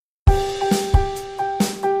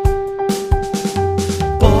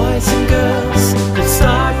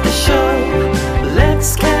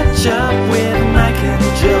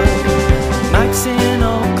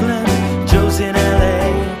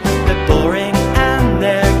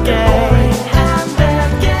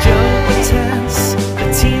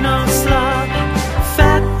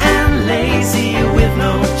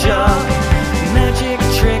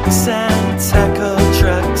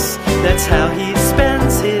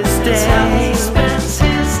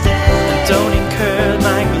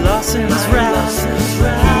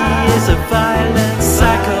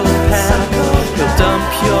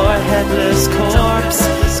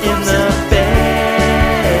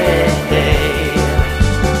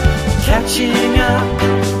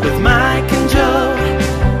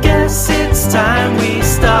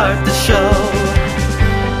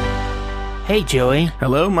Hey, Joey.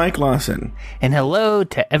 Hello, Mike Lawson. And hello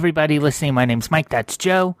to everybody listening. My name's Mike. That's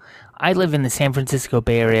Joe. I live in the San Francisco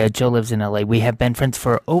Bay Area. Joe lives in LA. We have been friends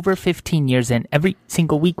for over 15 years, and every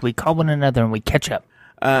single week we call one another and we catch up.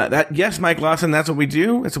 Yes, Mike Lawson, that's what we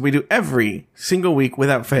do. That's what we do every single week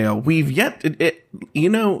without fail. We've yet,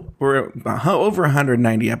 we're over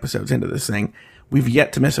 190 episodes into this thing. We've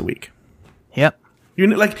yet to miss a week. Yep. You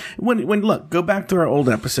know, like when look, go back to our old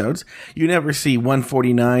episodes. You never see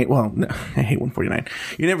 149. Well, no, I hate 149.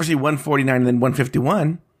 You never see 149 and then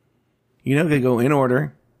 151. You know, they go in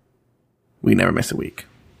order. We never miss a week.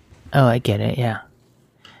 Oh, I get it. Yeah.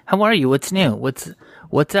 How are you? What's new?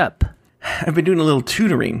 What's up? I've been doing a little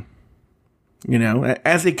tutoring. You know,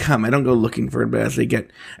 as they come, I don't go looking for it, but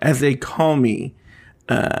as they call me,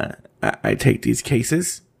 I take these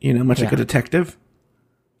cases. You know, much like a detective.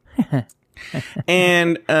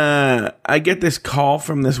 And I get this call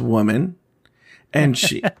from this woman, and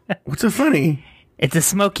she, what's so funny? It's a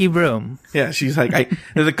smoky room. Yeah, she's like,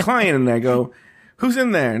 there's a client, and I go, who's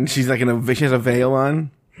in there? And she's like, she has a veil on.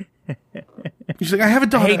 She's like, I have a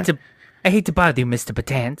daughter. I hate to bother you, Mr.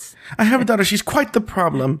 Patance. I have a daughter. She's quite the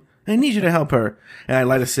problem. I need you to help her. And I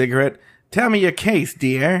light a cigarette. Tell me your case,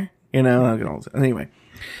 dear. You know, anyway.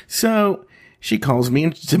 So she calls me,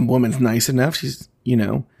 and the woman's nice enough. She's,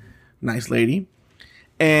 nice lady.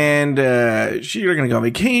 And she's going to go on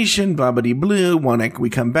vacation, blah, blah, blue. When we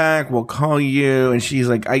come back, we'll call you. And she's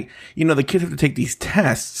like, the kids have to take these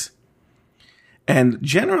tests. And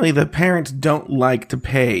generally, the parents don't like to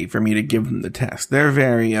pay for me to give them the test. They're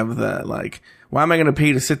very of the, like, why am I going to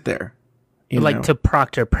pay to sit there? To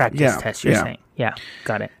proctor practice test, you're saying. Yeah,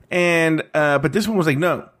 got it. And, but this one was like,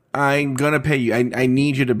 no, I'm going to pay you. I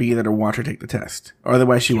need you to be there to watch her take the test. Or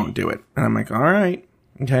otherwise, she won't do it. And I'm like, all right.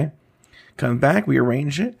 Okay. Come back. We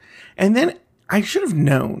arrange it. And then I should have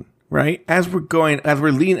known, right? As we're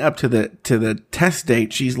leading up to the test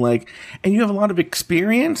date, she's like, and you have a lot of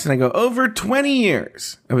experience? And I go, over 20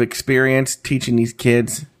 years of experience teaching these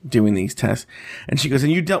kids doing these tests. And she goes,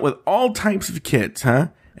 and you dealt with all types of kids, huh?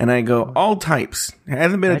 And I go, all types. There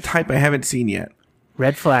hasn't been a type I haven't seen yet.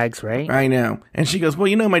 Red flags, right? I know. And she goes, well,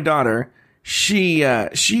 my daughter, she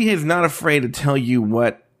is not afraid to tell you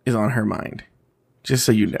what is on her mind. Just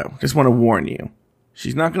so you know. Just want to warn you.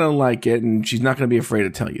 She's not going to like it, and she's not going to be afraid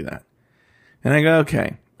to tell you that. And I go,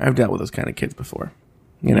 okay, I've dealt with those kind of kids before,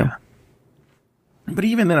 know. But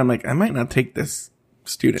even then, I'm like, I might not take this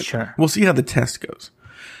student. Sure. We'll see how the test goes.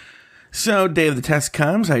 So, day of the test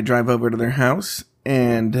comes. I drive over to their house,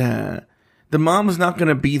 and the mom's not going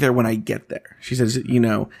to be there when I get there. She says,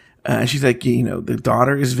 she's like, the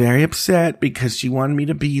daughter is very upset because she wanted me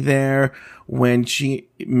to be there when she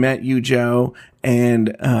met you, Joe,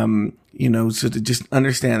 and so to just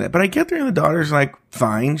understand that. But I get there and the daughter's like,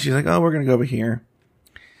 fine. She's like, oh, we're going to go over here.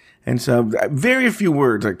 And so very few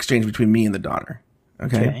words are exchanged between me and the daughter.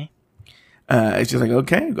 Okay. It's just like,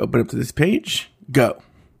 okay, open up to this page, go.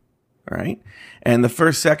 All right. And the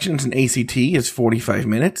first section is an ACT, is 45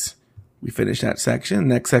 minutes. We finish that section.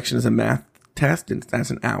 The next section is a math test, and that's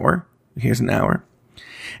an hour. Here's an hour.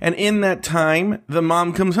 And in that time, the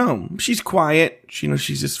mom comes home. She's quiet.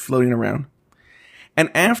 She's just floating around. And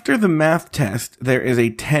after the math test, there is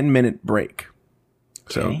a 10-minute break.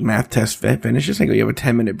 So math test finishes. I go, you have a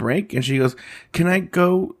 10-minute break? And she goes, can I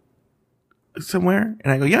go somewhere?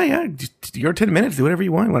 And I go, yeah. Just your 10 minutes. Do whatever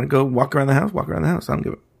you want. You want to go walk around the house? Walk around the house. I don't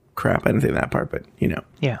give a crap. I didn't say that part, but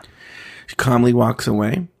Yeah. She calmly walks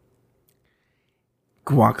away.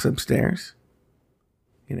 Walks upstairs.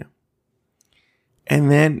 And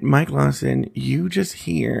then, Mike Lawson, you just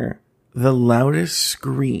hear the loudest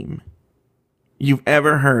scream you've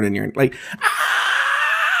ever heard in your, like, ah!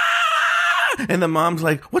 And the mom's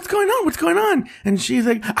like, what's going on? What's going on? And she's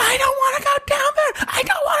like, I don't want to go down there. I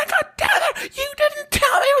don't want to go down there. You didn't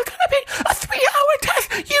tell me it was going to be a 3-hour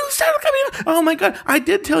test. You said it was going to be, oh my God, I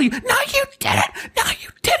did tell you. No, you didn't. No, you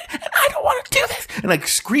didn't. And I don't want to do this. And like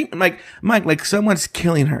scream, like, Mike, like someone's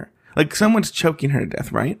killing her. Like someone's choking her to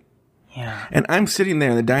death, right? Yeah. And I'm sitting there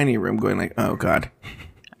in the dining room going like, oh God.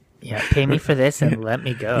 Yeah, pay me for this and let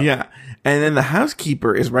me go. Yeah. And then the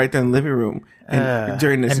housekeeper is right there in the living room. And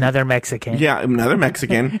during this, another Mexican. Yeah, another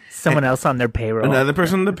Mexican. Someone else on their payroll. Another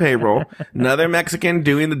person on the payroll. Another Mexican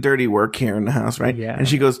doing the dirty work here in the house, right? Yeah. And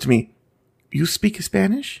she goes to me, you speak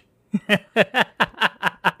Spanish?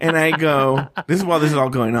 And I go, this is while this is all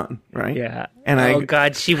going on, right? Yeah. And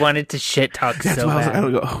God, she wanted to shit talk so bad. I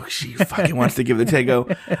would go, oh, she fucking wants to give the take. Go,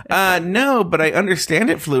 no, but I understand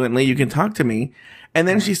it fluently. You can talk to me. And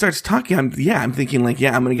then she starts talking. I'm thinking like,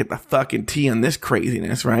 I'm going to get the fucking tea on this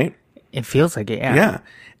craziness, right? It feels like it, yeah. Yeah.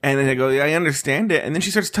 And then I go, I understand it. And then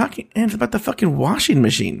she starts talking, and it's about the fucking washing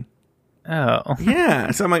machine. Oh.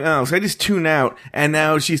 Yeah. So I'm like, oh, so I just tune out. And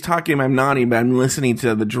now she's talking, I'm nodding, but I'm listening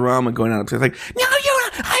to the drama going on upstairs. Like, no,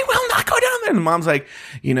 I will not go down there. And the mom's like,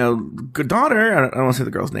 good daughter, I don't want to say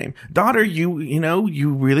the girl's name. Daughter,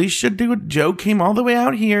 you really should do it. Joe came all the way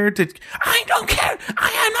out here I don't care. I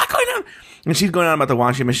am not going down. And she's going on about the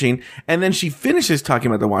washing machine. And then she finishes talking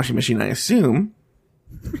about the washing machine, I assume.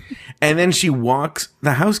 And then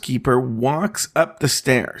the housekeeper walks up the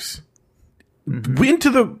stairs. Right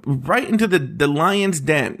into the lion's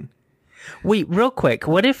den. Wait, real quick.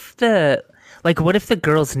 What if the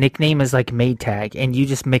girl's nickname is like Maytag and you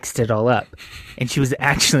just mixed it all up and she was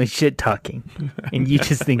actually shit talking and you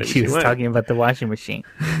just think she was talking about the washing machine?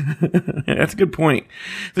 That's a good point.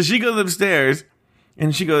 So she goes upstairs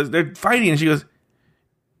and she goes, they're fighting and she goes,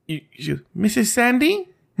 Mrs. Sandy?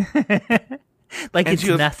 Like and it's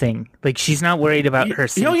nothing. Like she's not worried about her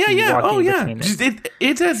safety. Oh yeah. Between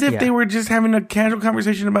it's as if they were just having a casual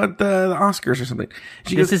conversation about the Oscars or something.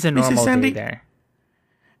 This goes, is a normal day there.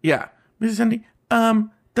 Yeah, Mrs. Sandy.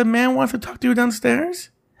 The man wants to talk to you downstairs.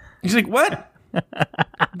 She's like, what?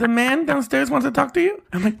 The man downstairs wants to talk to you?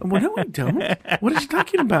 I'm like, well, no, I don't. What is she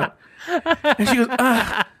talking about? And she goes,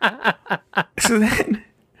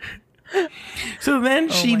 So then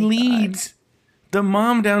she leads the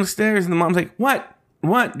mom downstairs, and the mom's like, what?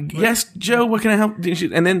 Yes, Joe, what can I help?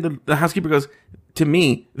 And then the housekeeper goes to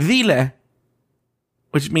me, dile,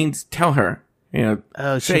 which means tell her.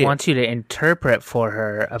 Oh, she wants you to interpret for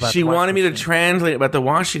her about. She wanted me to translate about the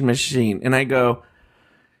washing machine, and I go,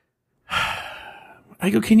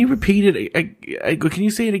 can you repeat it? I go, can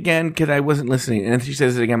you say it again? Because I wasn't listening. And she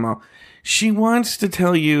says it again, Mom. She wants to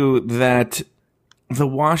tell you that the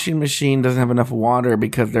washing machine doesn't have enough water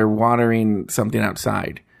because they're watering something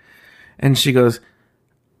outside. And she goes,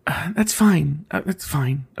 that's fine. That's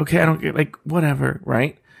fine. Okay, I don't get, whatever,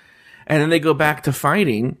 right? And then they go back to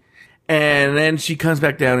fighting. And then she comes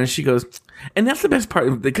back down and she goes, and that's the best part.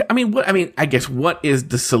 I guess what is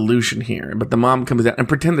the solution here? But the mom comes out and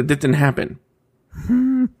pretend that this didn't happen.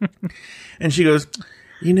 And she goes,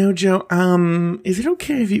 Joe, is it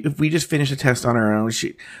okay if we just finish a test on our own?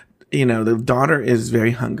 The daughter is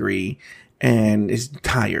very hungry and is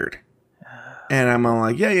tired. And I'm all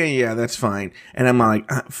like, yeah, that's fine. And I'm all like,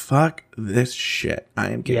 fuck this shit.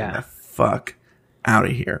 I am getting the fuck out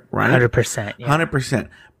of here, right? 100%. Yeah. 100%.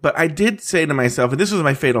 But I did say to myself, and this was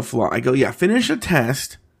my fatal flaw, I go, finish a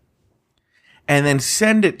test and then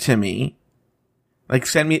send it to me.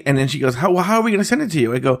 Send me, and then she goes, how are we going to send it to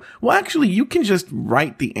you? I go, well, actually, you can just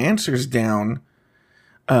write the answers down.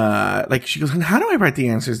 She goes, how do I write the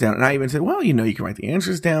answers down? And I even said, well, you can write the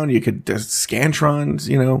answers down. You could just Scantrons,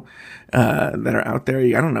 that are out there.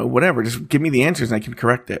 I don't know, whatever. Just give me the answers and I can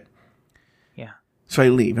correct it. Yeah. So I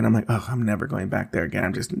leave and I'm like, oh, I'm never going back there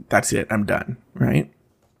again. That's it. I'm done. Right.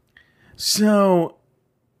 So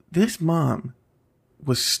this mom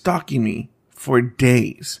was stalking me for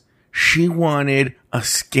days. She wanted a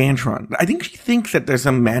Scantron. I think she thinks that there's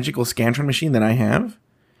some magical Scantron machine that I have.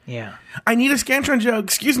 Yeah. I need a Scantron, Joe.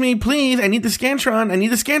 Excuse me, please. I need the Scantron. I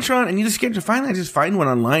need the Scantron. I need a Scantron. Finally, I just find one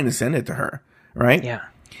online and send it to her. Right? Yeah.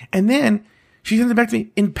 And then she sends it back to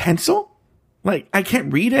me in pencil. I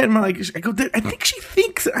can't read it. And I think she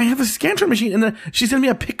thinks that I have a Scantron machine. And then she sent me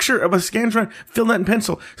a picture of a Scantron filled out in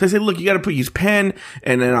pencil. So I said, look, you got to use pen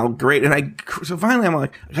and then I'll grade. So finally I'm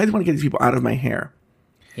like, I just want to get these people out of my hair.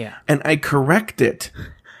 Yeah. And I correct it.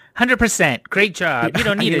 100%. Great job. You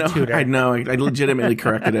don't need a tutor. I know. I legitimately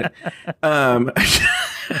corrected it. I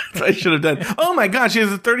should have done. Oh my God, she has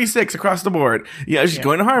a 36 across the board. Yeah, she's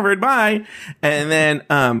going to Harvard. Bye. And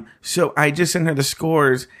then, so I just sent her the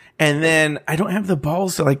scores, and then I don't have the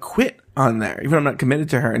balls to quit on there, even though I'm not committed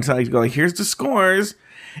to her. And so I go here's the scores.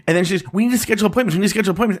 And then she's, we need to schedule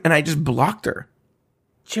appointments. And I just blocked her.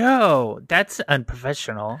 Joe, that's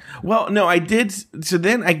unprofessional. Well, no, I did. So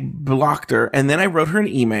then I blocked her, and then I wrote her an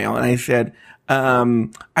email, and I said, I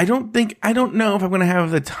don't know if I'm going to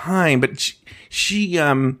have the time, but she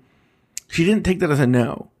didn't take that as a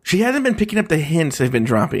no. She hasn't been picking up the hints I've been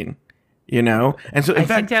dropping, And so I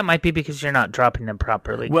think that might be because you're not dropping them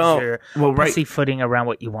properly. You're pussyfooting around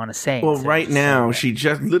what you want to say. Well, right now, she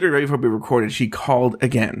just literally right before we recorded, she called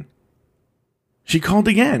again.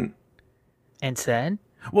 And said?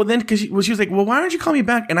 Well, then, she was like, well, why don't you call me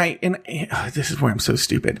back? And this is where I'm so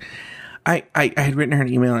stupid. I had written her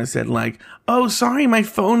an email and said oh, sorry, my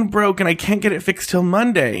phone broke and I can't get it fixed till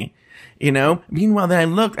Monday. Meanwhile, then I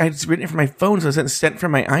looked, I had written it from my phone, so it was sent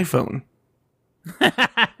from my iPhone.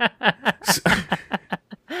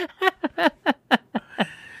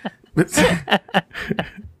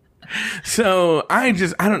 So I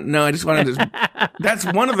don't know. I just wanted to, that's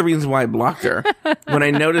one of the reasons why I blocked her. when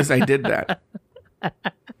I noticed I did that.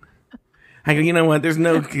 I go, you know what? There's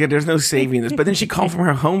no saving this. But then she called from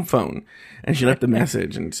her home phone and she left a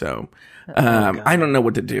message. And so, I don't know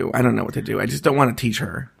what to do. I just don't want to teach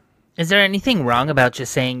her. Is there anything wrong about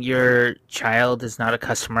just saying your child is not a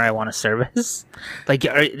customer I want to service? Like,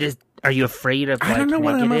 are you afraid of? I don't know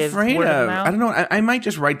what I'm afraid of. I don't know. I might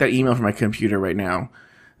just write that email from my computer right now.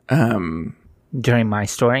 During my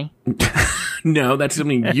story? No, that's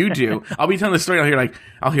something you do. I'll be telling the story.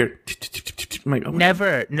 I'll hear. I'm like, oh,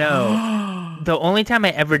 never. No. The only time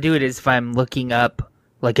I ever do it is if I'm looking up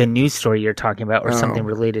like a news story you're talking about or something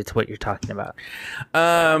related to what you're talking about.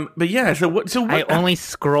 But yeah. So what? I only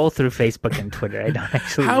scroll through Facebook and Twitter. I don't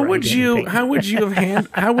actually. How would you have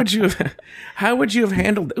handled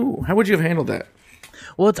that?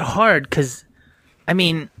 Well, it's hard because, I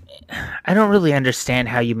mean, I don't really understand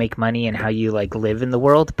how you make money and how you like live in the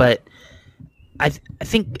world, but I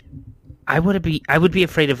think I would be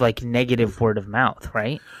afraid of like negative word of mouth,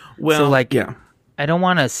 right? Well, so like, yeah. I don't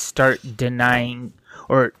want to start denying,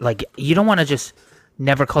 or like, you don't want to just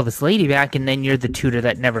never call this lady back and then you're the tutor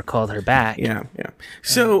that never called her back. Yeah.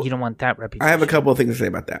 So you don't want that reputation. I have a couple of things to say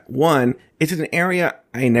about that. One, it's an area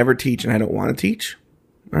I never teach and I don't want to teach.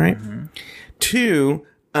 All right. Mm-hmm. Two,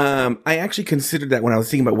 I actually considered that when I was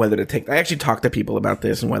thinking about whether to take. I actually talked to people about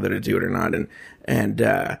this and whether to do it or not, and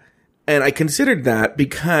I considered that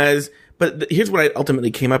because. But here's what I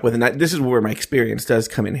ultimately came up with, and this is where my experience does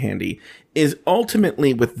come in handy. Is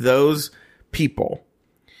ultimately with those people,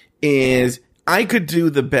 is I could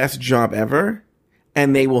do the best job ever,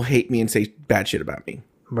 and they will hate me and say bad shit about me.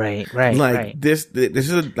 Right. Like this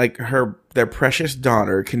is like their precious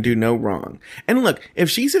daughter can do no wrong. And look, if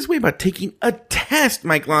she's this way about taking a test,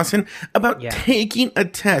 Mike Lawson, taking a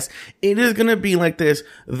test, it is going to be like this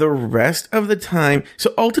the rest of the time.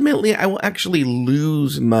 So ultimately I will actually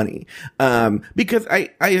lose money. Because I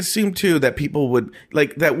assume too that people would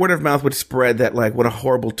like that word of mouth would spread that like what a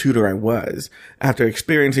horrible tutor I was after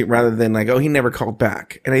experiencing it rather than like, oh, he never called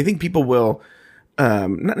back. And I think people will,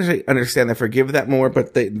 not necessarily understand that, forgive that more,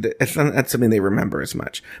 but it's not something they remember as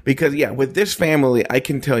much. Because yeah, with this family, I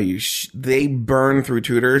can tell you, they burn through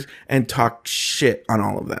tutors and talk shit on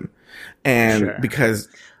all of them. And because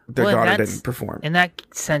their daughter didn't perform. In that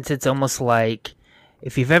sense, it's almost like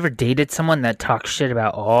if you've ever dated someone that talks shit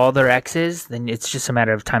about all their exes, then it's just a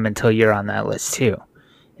matter of time until you're on that list too.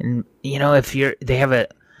 And you know, if they have a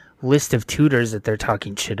list of tutors that they're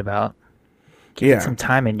talking shit about, give it some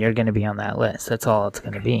time and you're going to be on that list. That's all it's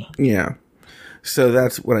going to be. Yeah. So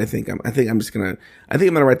that's what I think. I think I'm going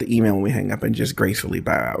to write the email when we hang up and just gracefully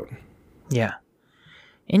bow out. Yeah.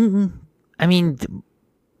 And I mean,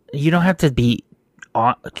 you don't have to be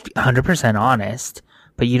 100% honest,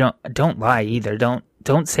 but you don't lie either.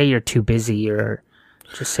 Don't say you're too busy or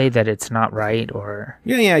just say that it's not right or.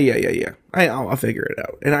 Yeah. I'll figure it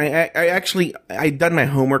out. And I done my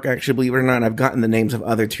homework, actually, believe it or not. I've gotten the names of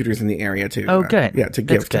other tutors in the area too. Oh, good. To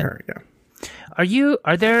give to her. Yeah.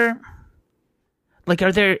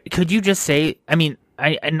 Could you just say, I mean,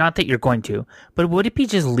 not that you're going to, but would it be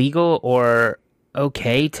just legal or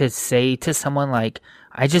okay to say to someone like,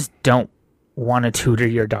 I just don't want to tutor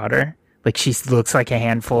your daughter? Like she looks like a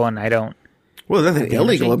handful and I don't. Well, there's nothing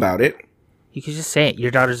illegal about it. You could just say it.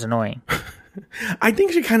 Your daughter's annoying. I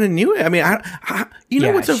think she kind of knew it. I mean, you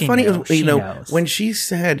know what's so funny is, when she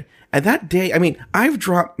said at that day, I mean, I've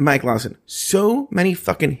dropped Mike Lawson so many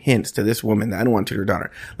fucking hints to this woman that I don't want to tutor her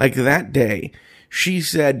daughter. Like that day, she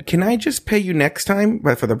said, "Can I just pay you next time,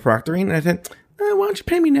 but for the proctoring?" And I said, "Why don't you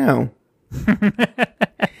pay me now?"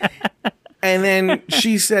 And then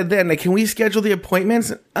she said, "Then like, can we schedule the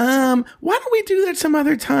appointments? Why don't we do that some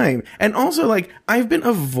other time?" And also, like, I've been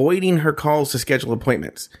avoiding her calls to schedule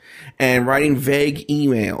appointments and writing vague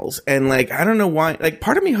emails. And like, I don't know why. Like,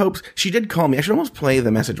 part of me hopes she did call me. I should almost play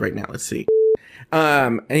the message right now. Let's see.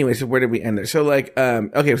 Anyway, so where did we end there? So like,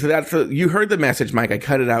 okay, so you heard the message, Mike. I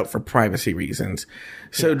cut it out for privacy reasons.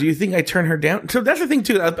 So do you think I turn her down? So that's the thing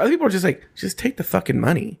too. Other people are just like, just take the fucking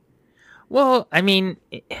money. Well, I mean,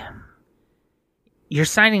 you're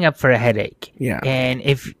signing up for a headache. Yeah. And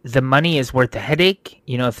if the money is worth the headache,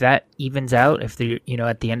 you know, if that evens out, if the, you know,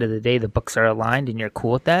 at the end of the day, the books are aligned and you're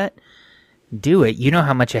cool with that, do it. You know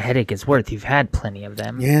how much a headache is worth. You've had plenty of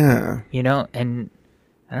them. Yeah. You know, and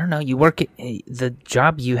I don't know, you work the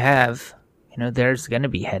job you have, you know, there's going to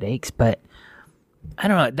be headaches, but I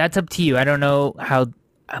don't know. That's up to you. I don't know how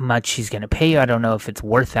much she's going to pay you. I don't know if it's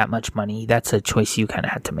worth that much money. That's a choice you kind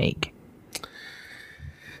of had to make.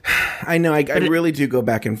 I know. I really do go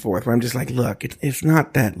back and forth where I'm just like, look, it's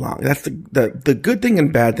not that long. That's the good thing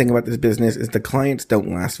and bad thing about this business is the clients don't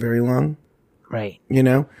last very long. Right. You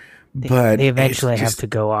know? But they eventually have to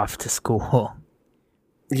go off to school.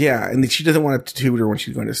 Yeah, and she doesn't want to tutor when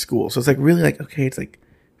she's going to school. So it's like really like, okay, it's like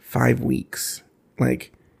 5 weeks.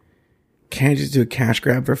 Like, can't I just do a cash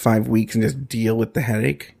grab for 5 weeks and just deal with the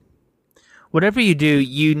headache? Whatever you do,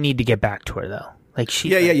 you need to get back to her though. Like she,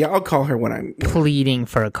 yeah. I'll call her when I'm pleading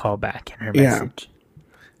for a call back in her message.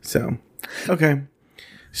 So, okay.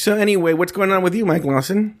 So anyway, what's going on with you, Mike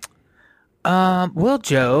Lawson? Well,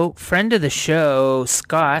 Joe, friend of the show,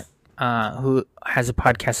 Scott, who has a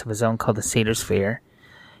podcast of his own called The Sedersphere.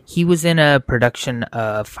 He was in a production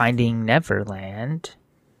of Finding Neverland.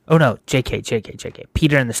 Oh no, JK.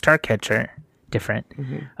 Peter and the Starcatcher, different.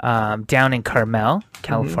 Mm-hmm. Down in Carmel,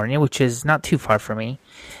 California, which is not too far from me.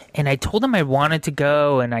 And I told him I wanted to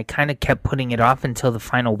go, and I kind of kept putting it off until the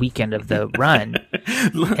final weekend of the run.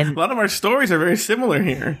 And a lot of our stories are very similar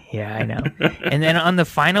here. Yeah, I know. And then on the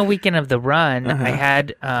final weekend of the run, I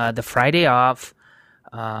had the Friday off.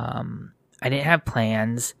 I didn't have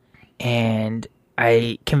plans, and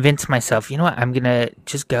I convinced myself, you know what, I'm going to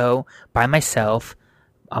just go by myself.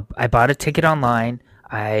 I bought a ticket online.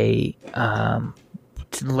 I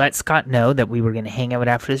to let Scott know that we were going to hang out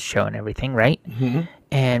after the show and everything, right? Mm-hmm.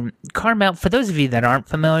 And Carmel, for those of you that aren't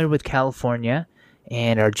familiar with California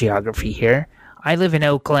and our geography here, I live in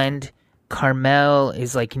Oakland. Carmel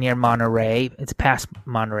is like near Monterey. It's past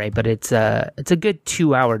Monterey, but it's a good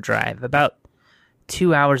 2-hour drive, about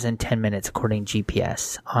 2 hours and 10 minutes according to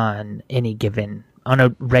GPS on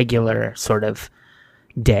a regular sort of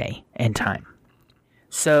day and time.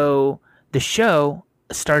 So the show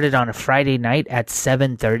started on a Friday night at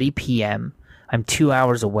 7:30 p.m. I'm 2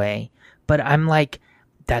 hours away, but I'm like,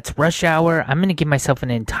 that's rush hour. I'm going to give myself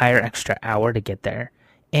an entire extra hour to get there.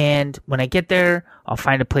 And when I get there, I'll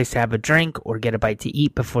find a place to have a drink or get a bite to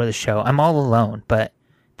eat before the show. I'm all alone, but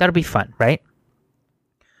that'll be fun, right?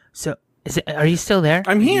 So, are you still there?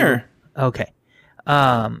 I'm here. Okay.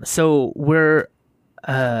 So we're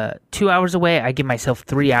 2 hours away. I give myself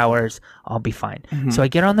 3 hours. I'll be fine. Mm-hmm. So I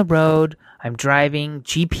get on the road. I'm driving.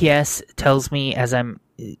 GPS tells me as I'm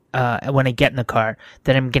when I get in the car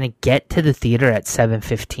that I'm gonna get to the theater at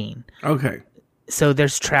 7:15. Okay. So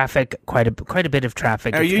there's traffic, quite a bit of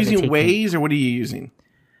traffic. Are you using Waze or what are you using?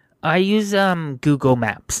 I use Google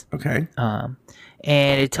Maps. Okay. And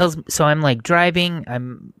it tells. So I'm like driving.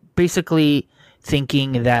 I'm basically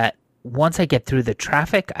thinking that once I get through the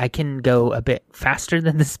traffic, I can go a bit faster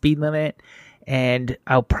than the speed limit, and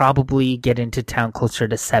I'll probably get into town closer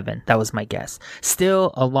to 7. That was my guess.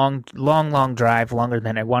 still a long drive, longer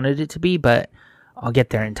than I wanted it to be, but I'll get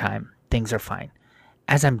there in time. Things are fine.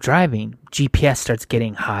 As I'm driving, GPS starts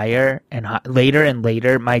getting higher and later and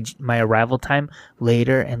later. My arrival time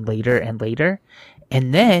later and later and later,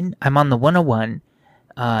 and then I'm on the 101,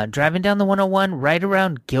 driving down the 101 right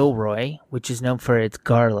around Gilroy, which is known for its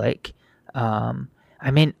garlic. I'm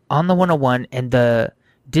on the 101, and the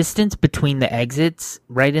distance between the exits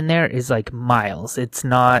right in there is like miles. It's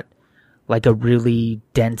not like a really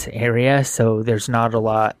dense area, so there's not a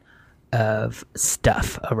lot of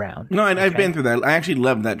stuff around. No, I've been through that. I actually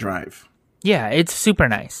love that drive. Yeah, it's super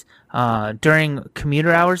nice. During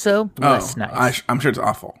commuter hours, though, less nice. I'm sure it's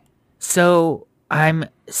awful. So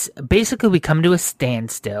basically we come to a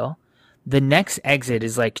standstill. The next exit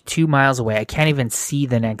is like 2 miles away. I can't even see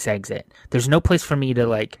the next exit. There's no place for me to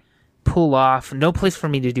like pull off. No place for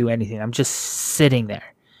me to do anything. I'm just sitting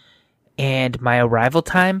there. And my arrival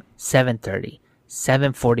time, 7:30.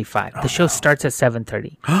 7:45. The show starts at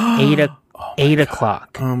 7:30. 8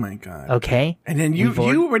 o'clock. Oh my god. Okay. And then you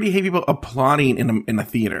already hate people applauding in a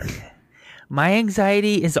theater. My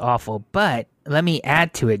anxiety is awful, but let me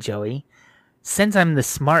add to it, Joey. Since I'm the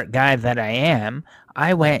smart guy that I am,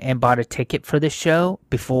 I went and bought a ticket for the show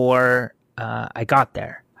before I got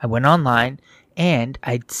there. I went online and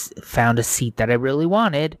I found a seat that I really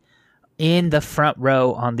wanted in the front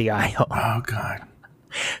row on the aisle. Oh god.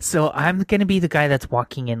 So I'm going to be the guy that's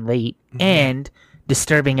walking in late and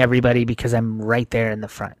disturbing everybody because I'm right there in the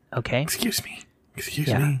front, okay? Excuse me.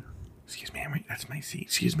 That's my seat.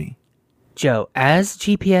 Excuse me. Joe, as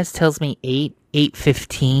GPS tells me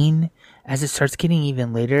 8:15, as it starts getting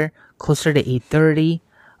even later, closer to 8:30,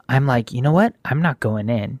 I'm like, you know what? I'm not going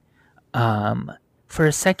in. For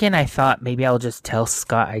a second, I thought maybe I'll just tell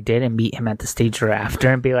Scott I did and meet him at the stage or after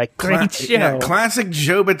and be like, great show. Yeah, classic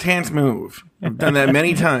Joe Batanz move. I've done that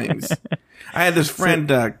many times. I had this friend,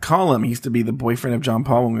 Colum. He used to be the boyfriend of John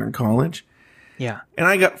Paul when we were in college. Yeah. And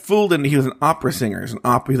I got fooled into, he was an opera singer.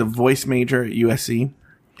 He's a voice major at USC.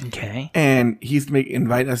 Okay. And he used to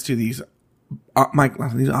invite us to these,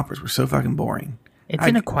 these operas were so fucking boring. It's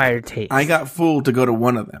an acquired taste. I got fooled to go to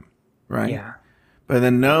one of them, right? Yeah. But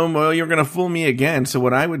then, no, well, you're going to fool me again. So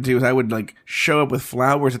what I would do is I would like show up with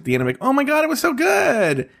flowers at the end. I'm like, oh my God, it was so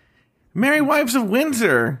good. Merry Wives of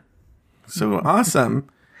Windsor. So awesome.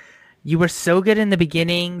 You were so good in the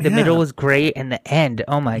beginning. The middle was great. And the end,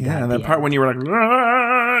 oh my God. Yeah, that part when you were like,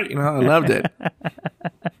 I loved it.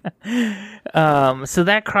 So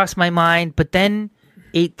that crossed my mind. But then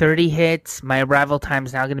 8:30 hits. My arrival time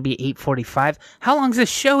is now going to be 8:45. How long is this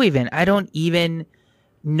show even? I don't even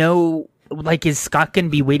know. Like, is Scott going to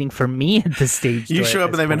be waiting for me at the stage? You show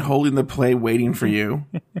up and they've been holding the play waiting for you.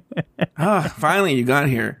 Finally you got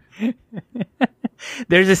here.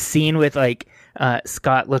 There's a scene with like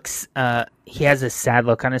Scott looks he has a sad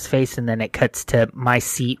look on his face, and then it cuts to my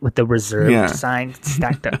seat with the reserved sign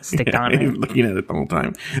sticked on it. He's looking at it the whole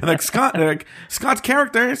time. And like Scott's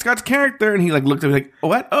character, and he like looked at me like,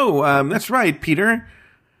 what? Oh, that's right, Peter.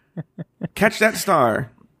 Catch that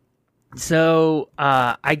star. So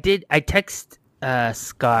I text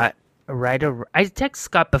Scott I text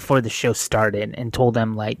Scott before the show started and told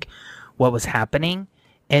him like what was happening,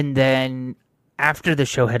 and then after the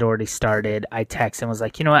show had already started, I texted and was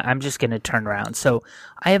like, you know what, I'm just gonna turn around. So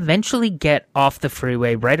I eventually get off the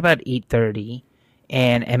freeway right about 8:30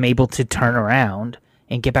 and am able to turn around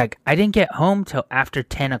and get back. I didn't get home till after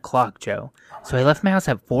 10 o'clock, Joe. So I left my house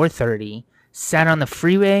at 4:30, sat on the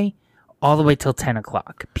freeway all the way till 10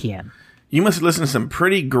 o'clock p.m. You must have listened to some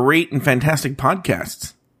pretty great and fantastic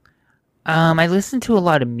podcasts. I listened to a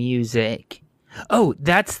lot of music. Oh,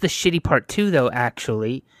 that's the shitty part too, though,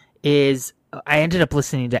 actually, is I ended up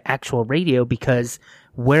listening to actual radio because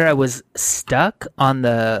where I was stuck on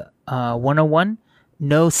the 101,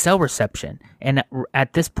 no cell reception. And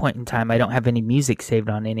at this point in time, I don't have any music saved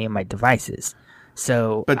on any of my devices.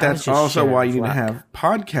 So, but that's also why you need to have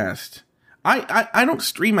podcasts. I don't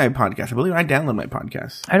stream my podcast. I believe I download my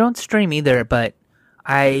podcast. I don't stream either, but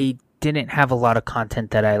I didn't have a lot of content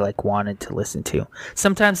that I like wanted to listen to.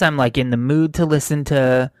 Sometimes I'm like in the mood to listen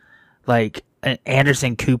to like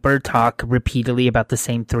Anderson Cooper talk repeatedly about the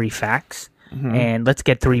same 3 facts. Mm-hmm. And let's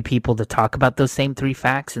get 3 people to talk about those same 3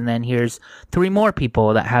 facts. And then here's 3 more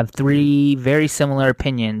people that have 3 very similar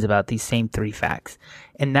opinions about these same 3 facts.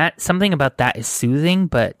 And that something about that is soothing,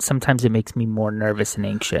 but sometimes it makes me more nervous and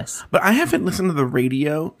anxious. But I haven't listened to the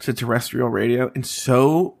radio, to terrestrial radio, in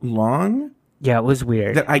so long. Yeah, it was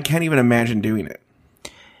weird. That I can't even imagine doing it.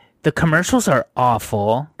 The commercials are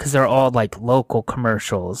awful because they're all like local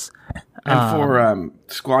commercials. And for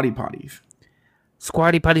Squatty Potties.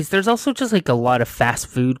 Squatty Potties. There's also just like a lot of fast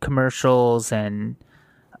food commercials and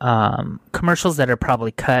commercials that are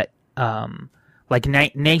probably cut like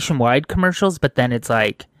nationwide commercials, but then it's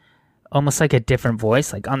like almost like a different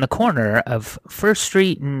voice, like on the corner of First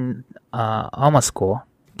Street and Alma School.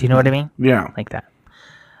 Do you know what I mean? Yeah. Like that.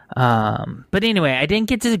 But anyway, I didn't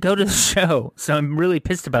get to go to the show, so I'm really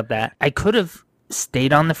pissed about that. I could have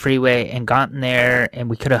stayed on the freeway and gotten there, and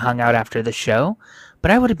we could have hung out after the show,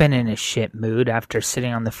 but I would have been in a shit mood after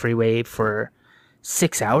sitting on the freeway for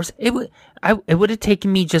 6 hours. It would have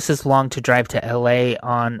taken me just as long to drive to LA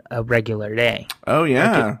on a regular day. Oh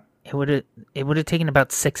yeah. Like it would have taken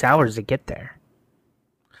about 6 hours to get there.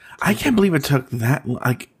 I can't believe it took that.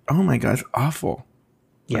 Like, oh my God, it's awful.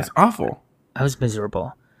 Yeah, it's awful. I was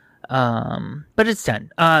miserable. But it's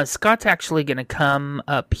done. Scott's actually going to come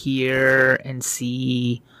up here and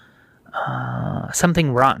see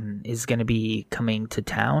Something Rotten is going to be coming to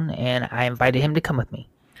town, and I invited him to come with me.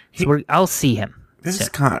 So I'll see him. This is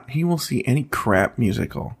Scott. He will see any crap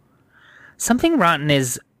musical. Something Rotten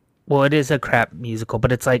is, well, it is a crap musical,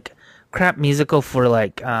 but it's like crap musical for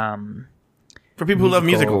like for people who love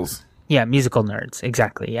musicals. Yeah, musical nerds.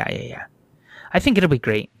 Exactly. Yeah. I think it'll be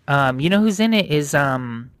great. You know who's in it is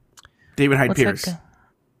David Hyde Pierce.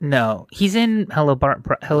 No, he's in Hello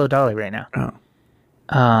Dolly right now. Oh.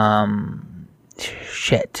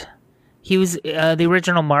 Shit. He was the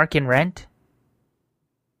original Mark in Rent.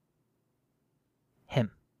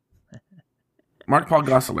 Him. Mark Paul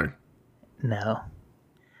Gosselaar. No.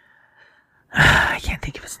 I can't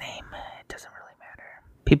think of his name. It doesn't really matter.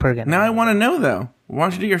 People are gonna. Now I want to know though. Why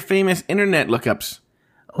don't you do your famous internet lookups?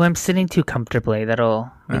 Oh, I'm sitting too comfortably.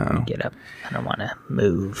 That'll make me get up. I don't want to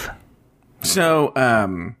move. So,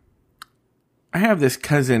 I have this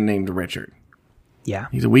cousin named Richard. Yeah.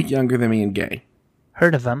 He's a week younger than me and gay.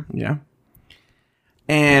 Heard of him. Yeah.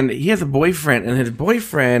 And he has a boyfriend, and his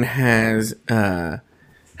boyfriend has to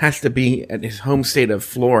be at his home state of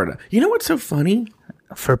Florida. You know what's so funny?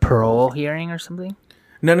 For parole hearing or something?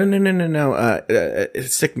 No. A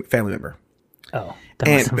sick family member. Oh, that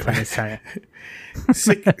was some funny story.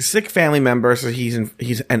 sick family member, so he's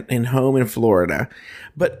in home in Florida.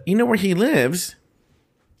 But you know where he lives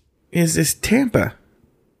is Tampa.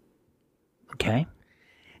 Okay.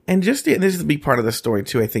 And this is the big part of the story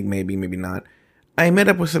too, I think maybe not. I met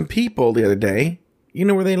up with some people the other day. You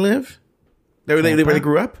know where they live? Where they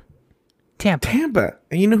grew up? Tampa.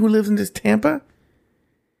 And you know who lives in this Tampa?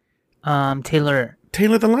 Taylor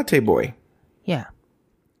the Latte Boy. Yeah.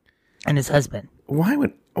 And his husband.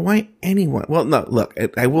 Why anyone? Well, no, look,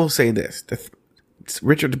 I will say this.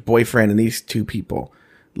 Richard's boyfriend and these two people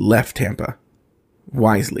left Tampa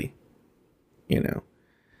wisely, you know.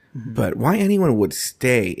 Mm-hmm. But why anyone would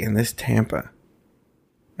stay in this Tampa,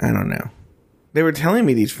 I don't know. They were telling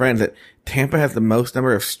me, these friends, that Tampa has the most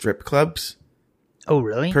number of strip clubs. Oh,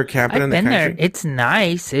 really? Per capita in the country. I've been there. It's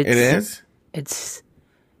nice. It is? It's,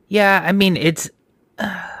 yeah, I mean, it's,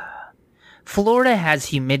 Florida has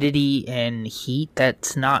humidity and heat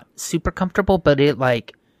that's not super comfortable, but it,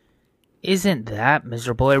 like, isn't that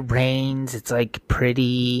miserable. It rains. It's, like,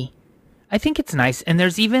 pretty. I think it's nice. And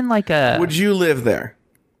there's even, like, a... Would you live there?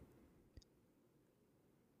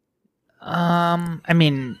 I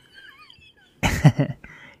mean...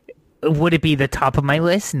 Would it be the top of my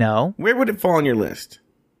list? No. Where would it fall on your list?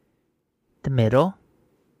 The middle.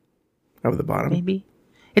 Over the bottom? Maybe.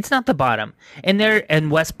 It's not the bottom. And they're in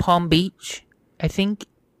West Palm Beach, I think.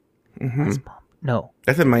 Mm-hmm. West Palm. No.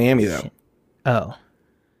 That's in Miami, though. Oh.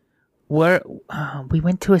 Where we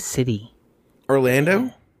went to a city.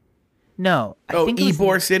 Orlando? No. I think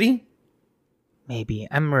Ybor City? Maybe.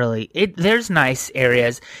 There's nice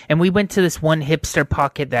areas. And we went to this one hipster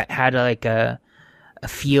pocket that had like a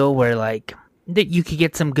feel where like that you could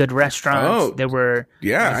get some good restaurants. Oh, there were.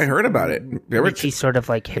 Yeah, I heard about it. There were sort of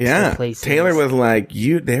like hipster places. Taylor was like,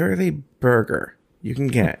 there is a burger you can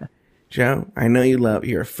get. Joe, I know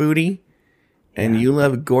you're a foodie and you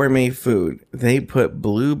love gourmet food. They put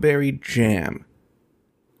blueberry jam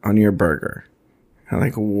on your burger. I'm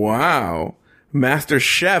like, wow. Master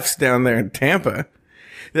chefs down there in Tampa.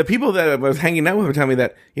 The people that I was hanging out with were telling me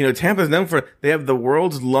that, you know, Tampa's known for, they have the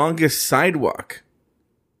world's longest sidewalk.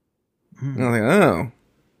 And I was like, oh,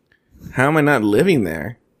 how am I not living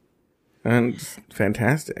there? And it's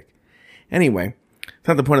fantastic. Anyway, it's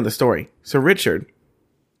not the point of the story. So Richard,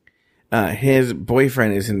 his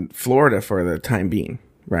boyfriend is in Florida for the time being,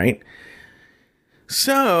 right?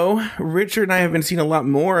 So Richard and I have been seeing a lot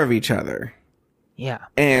more of each other. Yeah.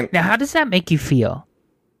 And now, how does that make you feel?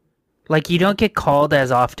 Like, you don't get called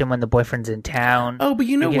as often when the boyfriend's in town. Oh, but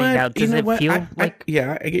you know what? Does it feel like...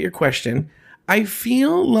 I get your question. I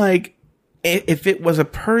feel like if it was a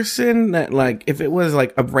person that, like, if it was,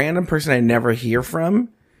 like, a random person I never hear from,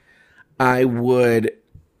 I would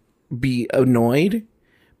be annoyed.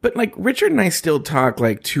 But, like, Richard and I still talk,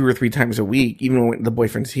 like, 2 or 3 times a week, even when the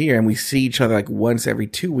boyfriend's here, and we see each other, like, once every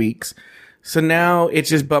 2 weeks. So now it's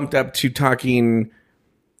just bumped up to talking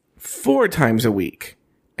 4 times a week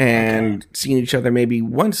and seeing each other maybe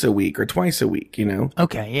once a week or twice a week, you know?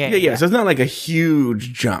 Okay, yeah. So it's not like a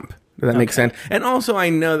huge jump. Does that make sense? And also I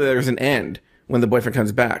know that there's an end when the boyfriend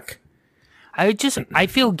comes back. I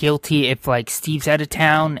feel guilty if like Steve's out of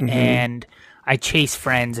town and I chase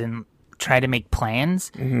friends and try to make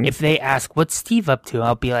plans. If they ask, what's Steve up to?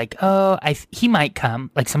 I'll be like, oh, he might come.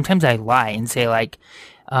 Like sometimes I lie and say like,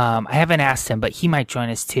 I haven't asked him, but he might join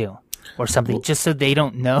us too, or something, just so they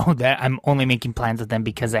don't know that I'm only making plans with them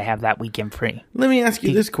because I have that weekend free. Let me ask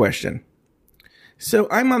you this question. So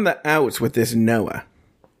I'm on the outs with this Noah.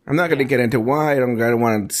 I'm not going to get into why I don't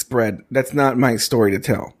want to spread. That's not my story to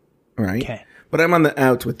tell, right? Okay. But I'm on the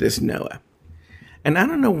outs with this Noah. And I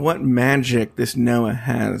don't know what magic this Noah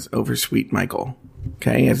has over Sweet Michael.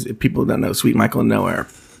 Okay? As if people don't know, Sweet Michael and Noah are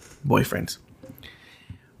boyfriends.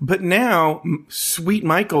 But now, Sweet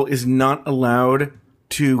Michael is not allowed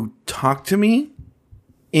to talk to me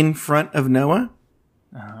in front of Noah.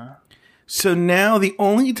 So now the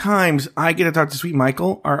only times I get to talk to Sweet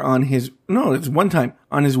Michael are it's one time,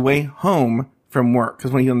 on his way home from work.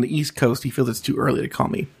 Because when he's on the East Coast, he feels it's too early to call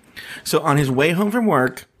me. So on his way home from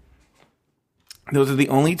work, those are the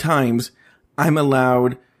only times I'm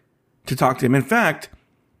allowed to talk to him. In fact,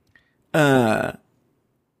 the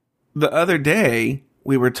other day,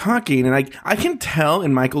 we were talking, and I can tell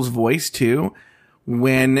in Michael's voice, too,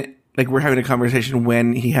 when, like, we're having a conversation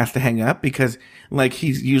when he has to hang up, because, like,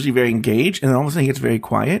 he's usually very engaged, and then all of a sudden he gets very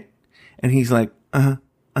quiet, and he's like,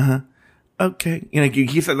 okay. You know,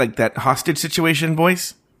 he said, like, that hostage situation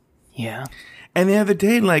voice. Yeah. And the other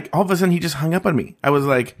day, like, all of a sudden he just hung up on me. I was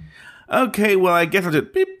like, okay, well, I guess I'll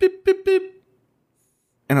just beep, beep, beep, beep.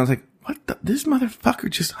 And I was like, this motherfucker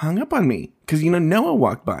just hung up on me. Because, you know, Noah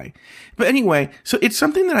walked by. But anyway, so it's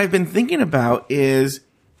something that I've been thinking about is,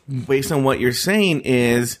 based on what you're saying,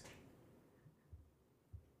 is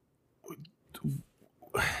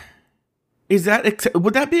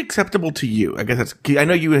would that be acceptable to you? I guess I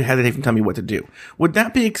know you hesitate from telling me what to do. Would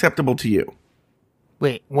that be acceptable to you?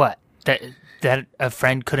 Wait, what? That a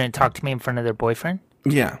friend couldn't talk to me in front of their boyfriend?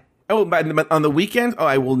 Yeah. Oh, but on the weekends? Oh,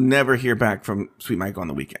 I will never hear back from Sweet Michael on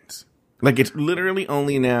the weekends. Like, it's literally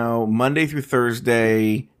only now Monday through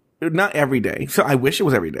Thursday, not every day. So I wish it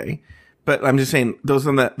was every day. But I'm just saying, those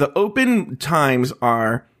on the open times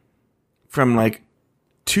are from like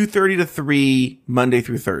 2:30 to 3, Monday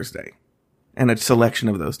through Thursday. And a selection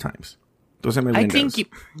of those times. Those are my windows. I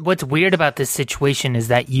think what's weird about this situation is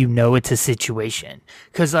that it's a situation.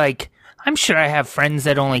 Because, like, I'm sure I have friends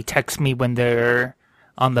that only text me when they're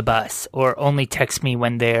on the bus, or only text me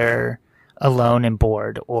when they're alone and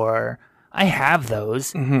bored, or I have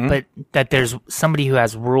those, but that there's somebody who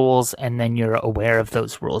has rules and then you're aware of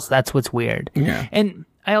those rules. That's what's weird. Yeah. And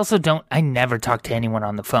I also I never talk to anyone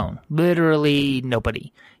on the phone. Literally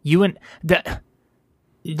nobody. The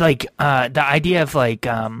idea of like,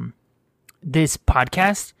 this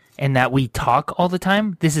podcast and that we talk all the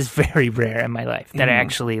time, this is very rare in my life that I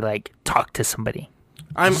actually like talk to somebody.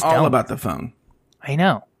 I'm all about the phone. I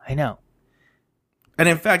know. And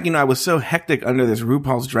in fact, I was so hectic under this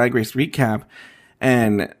RuPaul's Drag Race recap,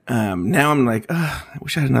 and now I'm like, I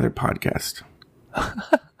wish I had another podcast.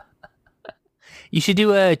 You should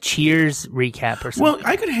do a Cheers recap or something. Well,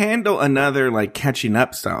 I could handle another like catching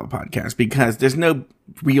up style podcast because there's no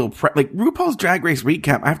real like RuPaul's Drag Race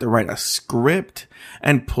recap. I have to write a script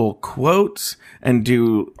and pull quotes and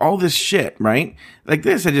do all this shit, right? Like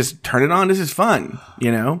this, I just turn it on. This is fun,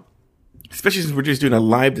 Especially since we're just doing a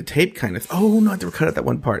live to tape kind of. Oh no, I have to cut out that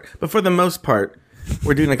one part. But for the most part,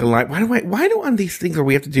 we're doing like a live. Why do on these things where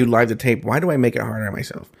we have to do live to tape? Why do I make it harder on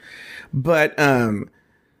myself? But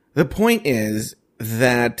the point is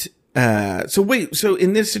that so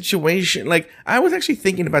in this situation, like I was actually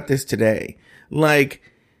thinking about this today, like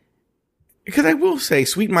because I will say,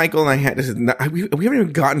 Sweet Michael and I had this. We haven't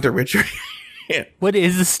even gotten to Richard. Yeah. What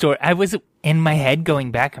is the story? I was in my head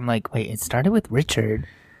going back. I'm like, wait, it started with Richard.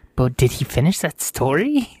 But did he finish that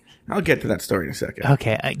story? I'll get to that story in a second.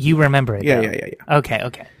 Okay, you remember it. Yeah, though. yeah.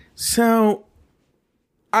 Okay. So,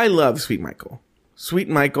 I love Sweet Michael. Sweet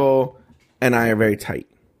Michael and I are very tight.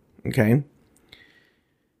 Okay?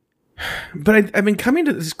 But I've been coming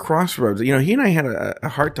to this crossroads. He and I had a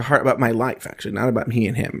heart-to-heart about my life, actually, not about me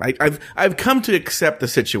and him. I've come to accept the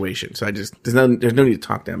situation, so there's no need to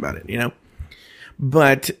talk to him about it,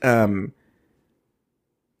 But,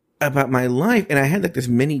 about my life, and I had like this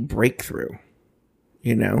mini breakthrough,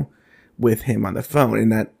 with him on the phone,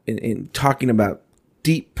 and in talking about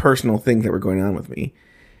deep personal things that were going on with me.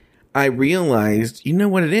 I realized,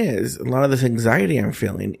 what it is? A lot of this anxiety I'm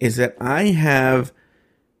feeling is that I have,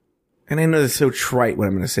 and I know this is so trite what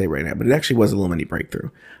I'm going to say right now, but it actually was a little mini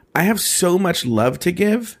breakthrough. I have so much love to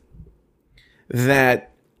give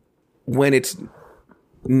that when it's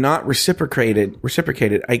not reciprocated,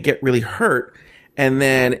 I get really hurt. And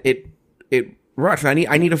then it rots. I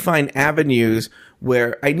need to find avenues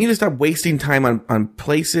where I need to stop wasting time on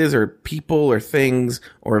places or people or things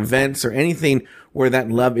or events or anything where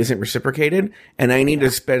that love isn't reciprocated. And I need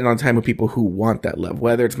to spend it on time with people who want that love,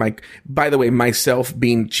 whether it's by the way, myself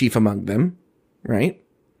being chief among them, right?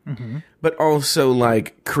 Mm-hmm. But also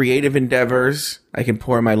like creative endeavors. I can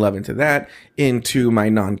pour my love into that, into my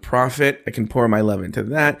nonprofit. I can pour my love into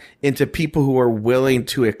that, into people who are willing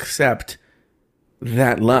to accept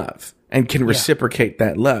that love and can reciprocate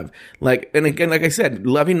that love. Like, and again, like I said,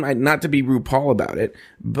 loving might not to be RuPaul about it,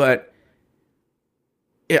 but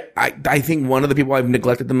I think one of the people I've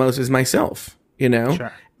neglected the most is myself,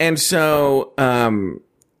 Sure. And so, and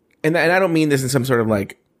I don't mean this in some sort of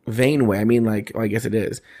like vain way. I mean, like, well, I guess it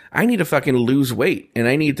is. I need to fucking lose weight and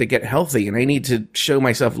I need to get healthy and I need to show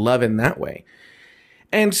myself love in that way.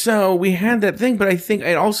 And so we had that thing, but I think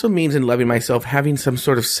it also means in loving myself, having some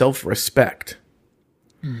sort of self-respect.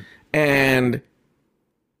 And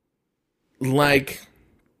like,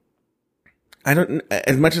 I don't,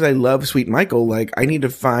 as much as I love Sweet Michael, like I need to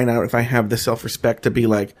find out if I have the self-respect to be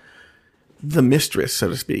like the mistress, so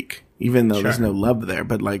to speak, even though there's no love there,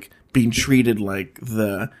 but like being treated like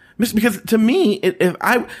the mistress. Because to me, if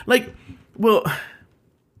I like, well,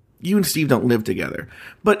 you and Steve don't live together,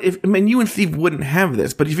 but you and Steve wouldn't have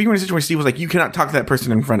this, but if you were in a situation where Steve was like, you cannot talk to that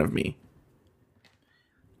person in front of me.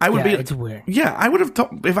 I would be. It's weird. Yeah, I would have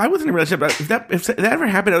if I was in a relationship. If that ever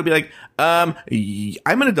happened, I would be like, I'm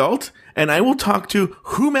an adult, and I will talk to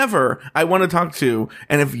whomever I want to talk to.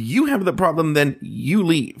 And if you have the problem, then you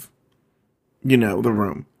leave. The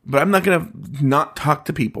room. But I'm not gonna not talk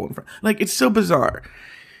to people in front. Like it's so bizarre.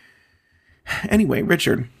 Anyway,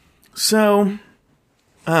 Richard. So,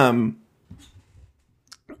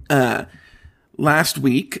 last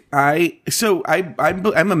week, I'm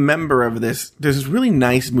a member of this. There's this really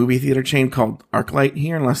nice movie theater chain called ArcLight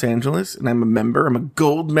here in Los Angeles, and I'm a member. I'm a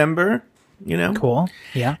gold member, you know? Cool.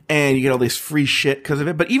 Yeah. And you get all this free shit because of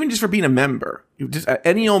it. But even just for being a member, just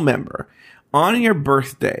any old member, on your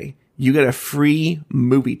birthday, you get a free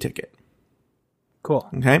movie ticket. Cool.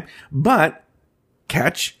 Okay? But,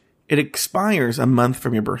 catch, it expires a month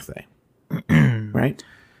from your birthday. Right?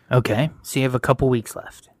 Okay. So you have a couple weeks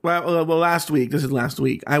left. Well, last week, this is last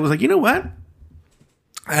week, I was like, you know what?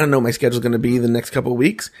 I don't know what my schedule's going to be the next couple of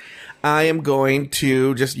weeks. I am going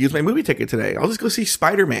to just use my movie ticket today. I'll just go see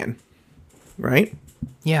Spider-Man. Right?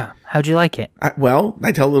 Yeah. How'd you like it? I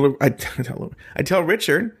tell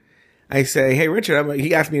Richard, I say, hey, Richard,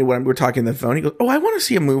 he asked me when we're talking on the phone. He goes, oh, I want to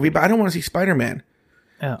see a movie, but I don't want to see Spider-Man.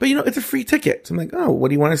 Oh. But, it's a free ticket. So I'm like, oh, what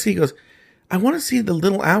do you want to see? He goes, I want to see The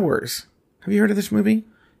Little Hours. Have you heard of this movie?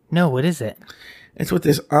 No, what is it? It's with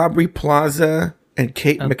this Aubrey Plaza and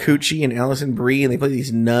Kate McCucci and Alison Brie, and they play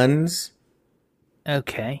these nuns.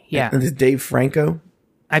 Okay, yeah. And this Dave Franco.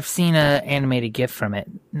 I've seen an animated GIF from it.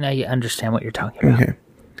 Now you understand what you're talking about. Okay.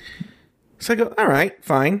 So I go, all right,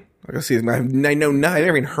 fine. I'll go see it. I know not. I've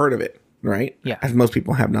never even heard of it, right? Yeah. As most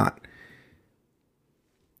people have not.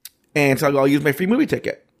 And so I'll use my free movie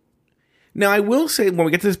ticket. Now, I will say, when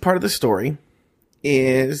we get to this part of the story,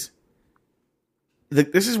 this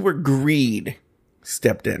is where greed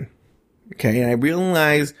stepped in. Okay? And I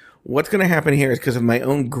realize what's going to happen here is because of my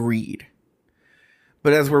own greed.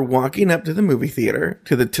 But as we're walking up to the movie theater,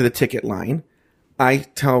 to the ticket line, I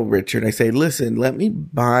tell Richard, I say, listen, let me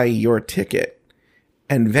buy your ticket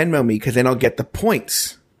and Venmo me, because then I'll get the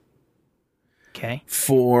points. Okay.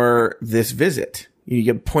 For this visit. You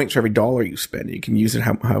get points for every dollar you spend. You can use it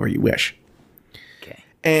however you wish. Okay.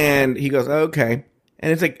 And he goes, okay.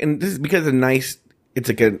 And it's like, and this is because it's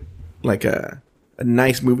like a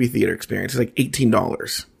nice movie theater experience. It's like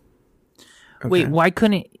 $18. Okay. Wait, why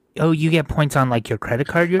couldn't, you get points on like your credit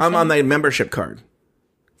card? I'm on my membership card.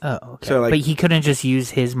 Oh, okay. So, but he couldn't just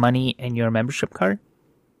use his money and your membership card?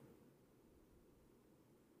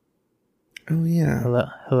 Oh, yeah.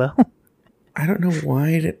 Hello? I don't know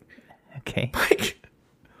why Okay.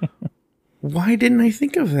 Why didn't I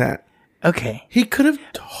think of that? Okay. He could have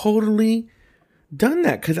totally done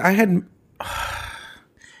that, because I had...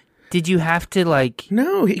 Did you have to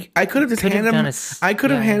No, I could have just handed him... I could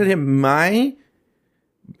have handed him my...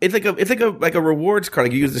 It's like a rewards card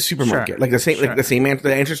like you use at the supermarket. Sure. Like the same answer.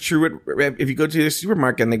 The answer's true if you go to the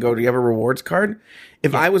supermarket and they go, do you have a rewards card?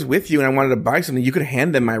 If I was with you and I wanted to buy something, you could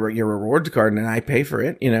hand them your rewards card and I pay for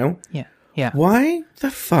it, Yeah. Yeah. Why the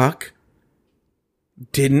fuck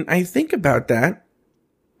didn't I think about that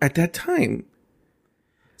at that time?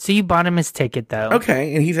 So you bought him his ticket, though.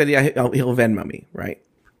 Okay. And he said, yeah, he'll Venmo me, right?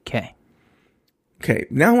 Okay. Okay.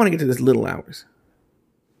 Now I want to get to this Little Hours.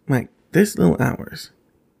 Like, this Little Hours.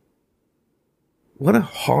 What a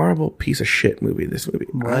horrible piece of shit movie this movie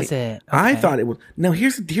was. It? Okay. I thought it was. Now,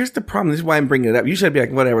 here's the problem. This is why I'm bringing it up. Usually I'd be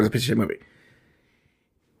like, whatever, it's a piece of shit movie.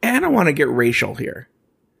 And I don't want to get racial here.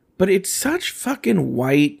 But it's such fucking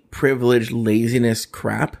white privilege laziness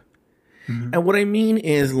crap. Mm-hmm. And what I mean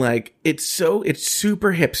is, like, it's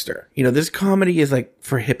super hipster. This comedy is like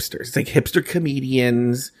for hipsters. It's like hipster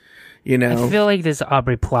comedians, I feel like this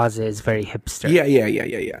Aubrey Plaza is very hipster.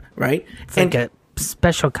 Yeah. Right? It's like a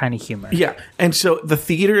special kind of humor. Yeah. And so the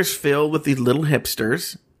theater is filled with these little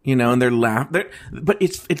hipsters, and they're but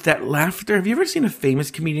it's that laughter. Have you ever seen a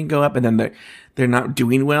famous comedian go up and then they're not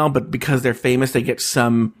doing well, but because they're famous, they get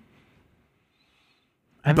some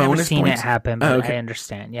I've bonus never seen points? it happen, but okay. I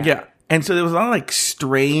understand. Yeah. Yeah. And so there was a lot of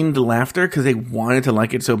strained laughter because they wanted to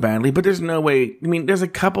like it so badly, but there's no way. I mean, there's a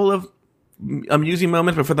couple of amusing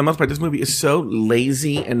moments, but for the most part, this movie is so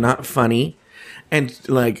lazy and not funny. And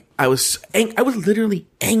I was literally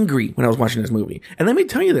angry when I was watching this movie. And let me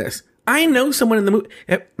tell you this: I know someone in the movie.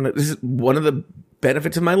 This is one of the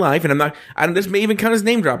benefits of my life, and this may even count as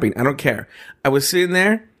name dropping. I don't care. I was sitting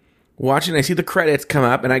there watching. I see the credits come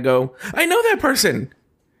up, and I go, "I know that person."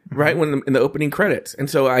 Right when in the opening credits, and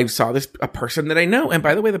so I saw a person that I know. And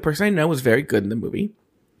by the way, the person I know was very good in the movie.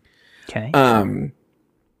 Okay.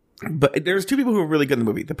 But there's two people who are really good in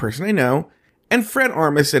the movie: the person I know. And Fred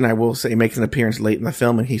Armisen, I will say, makes an appearance late in the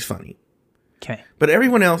film, and he's funny. Okay. But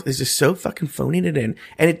everyone else is just so fucking phoning it in.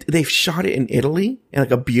 And they've shot it in Italy, in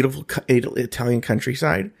like a beautiful Italian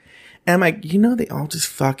countryside. And I'm like, they all just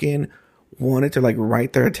fucking wanted to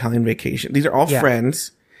write their Italian vacation. These are all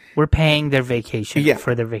friends. We're paying their vacation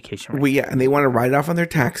for their vacation. Right? And they want to write it off on their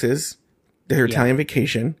taxes, their Italian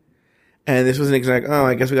vacation. And this was an exact,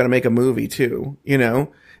 I guess we got to make a movie too.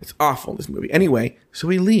 It's awful, this movie. Anyway, so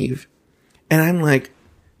we leave. And I'm like,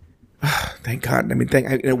 thank God. I mean,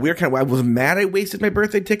 in a weird kind of way, I was mad I wasted my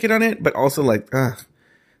birthday ticket on it, but also like,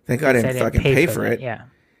 thank God I didn't fucking pay for it. Yeah,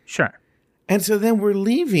 sure. And so then we're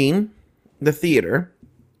leaving the theater,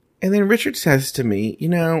 and then Richard says to me, you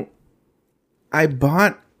know, I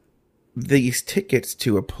bought these tickets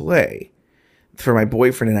to a play for my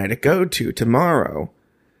boyfriend and I to go to tomorrow.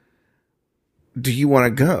 Do you want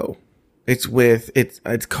to go?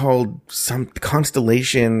 It's called some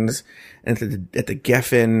Constellations, and it's at the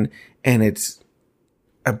Geffen, and it's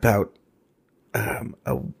about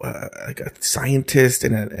like a scientist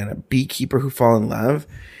and a beekeeper who fall in love.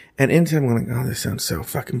 And anytime I'm like, oh, this sounds so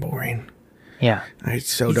fucking boring. Yeah,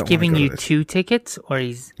 he's giving you 2 tickets, or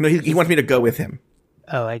no, he wants me to go with him.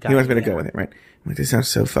 Oh, I got. He wants me to go with him, right? I'm like, this sounds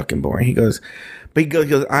so fucking boring. He goes,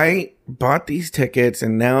 I bought these tickets,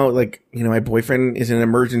 and now, like, you know, my boyfriend is in an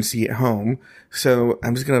emergency at home, so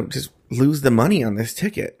I'm just gonna lose the money on this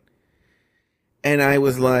ticket. And I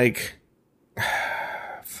was like,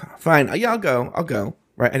 fine, yeah, I'll go,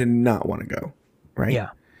 right? I did not want to go, right? Yeah.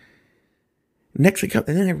 Next week, and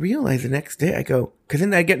then I realized the next day, I go, because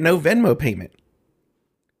then I get no Venmo payment.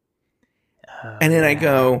 And then I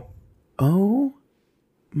go, oh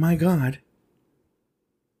my God.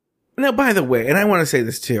 Now, by the way, and I want to say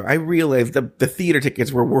this too, I realized the theater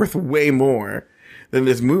tickets were worth way more than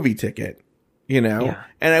this movie ticket, you know? Yeah.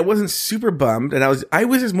 And I wasn't super bummed, and I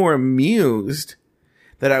was just more amused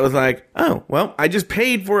that I was like, oh, well, I just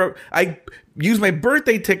I used my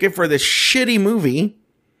birthday ticket for this shitty movie,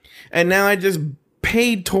 and now I just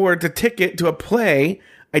paid towards a ticket to a play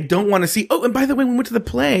I don't want to see. Oh, and by the way, when we went to the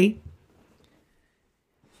play,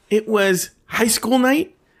 it was high school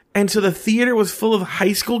night, and so the theater was full of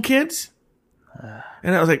high school kids.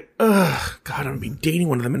 And I was like, ugh, God, I'm going to be dating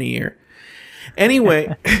one of them in a year.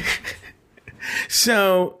 Anyway,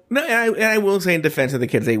 so, no, and I will say in defense of the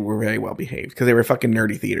kids, they were very well behaved because they were fucking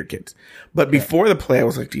nerdy theater kids. But before the play, I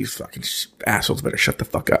was like, these fucking assholes better shut the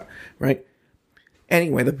fuck up, right?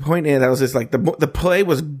 Anyway, the point is, I was just like, the play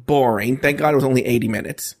was boring. Thank God it was only 80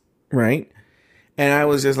 minutes, right? And I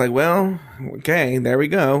was just like, well, okay, there we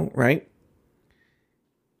go, right?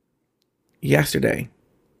 Yesterday,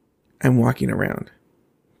 I'm walking around,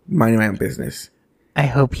 minding my own business. I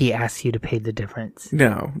hope he asked you to pay the difference.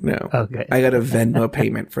 No. Okay. I got a Venmo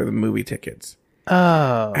payment for the movie tickets.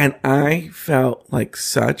 Oh. And I felt like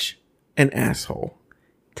such an asshole.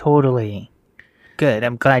 Totally. Good.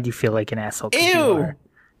 I'm glad you feel like an asshole. Ew.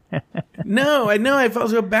 No, I know. I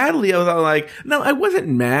felt so badly. I was all like, no, I wasn't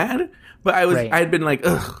mad, but I'd been like,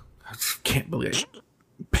 ugh, I just can't believe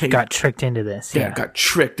I got tricked into this. Yeah, got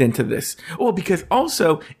tricked into this. Well, because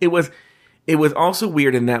also it was also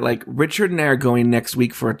weird in that, like, Richard and I are going next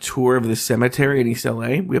week for a tour of the cemetery in East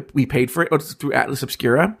LA. We paid for it. It's through Atlas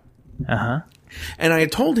Obscura. Uh-huh. And I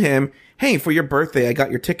had told him, hey, for your birthday, I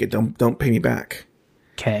got your ticket. Don't pay me back.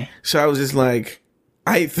 Okay. So I was just like,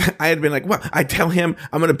 I had been like, well, I tell him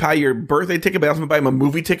I'm going to buy your birthday ticket, but I also going to buy him a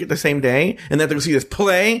movie ticket the same day, and then they're going to see this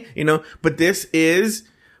play, you know. But this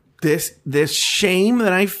shame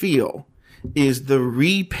that I feel is the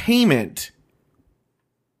repayment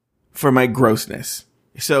for my grossness.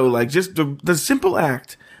 So, like, just the simple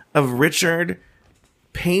act of Richard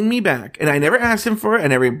paying me back, and I never asked him for it, I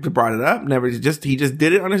never brought it up, he just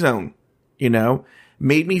did it on his own, you know,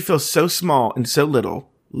 made me feel so small and so little.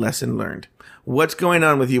 Lesson learned. What's going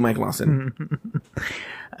on with you, Mike Lawson?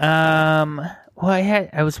 Well,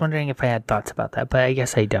 I was wondering if I had thoughts about that, but I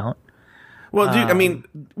guess I don't. Well, dude, I mean,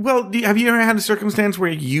 have you ever had a circumstance where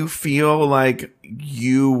you feel like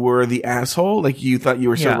you were the asshole? Like you thought you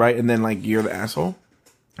were so right, and then like you're the asshole?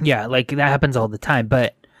 Yeah, like that happens all the time.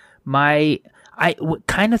 But I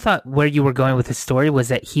kind of thought where you were going with the story was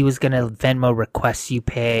that he was going to Venmo request you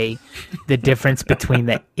pay the difference between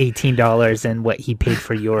the $18 and what he paid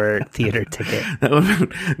for your theater ticket. That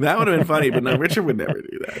would have been funny, but no, Richard would never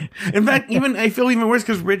do that. In fact, I feel even worse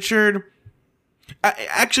because Richard,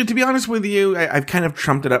 actually, to be honest with you, I've kind of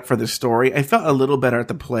trumped it up for the story. I felt a little better at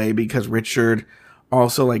the play because Richard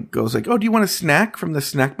also like goes like, oh, do you want a snack from the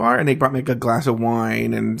snack bar? And they brought me like a glass of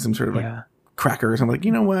wine and some sort of like crackers. I'm like,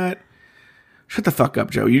 you know what? Shut the fuck up,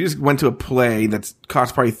 Joe. You just went to a play that's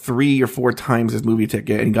cost probably 3 or 4 times this movie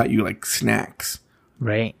ticket and got you like snacks.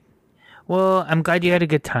 Right. Well, I'm glad you had a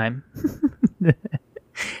good time.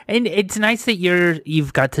 And it's nice that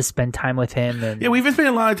you've got to spend time with him. And... yeah, we've been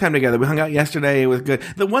spending a lot of time together. We hung out yesterday. It was good.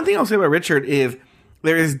 The one thing I'll say about Richard is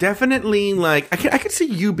there is definitely like, I could see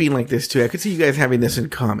you being like this too. I could see you guys having this in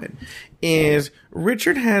common. Is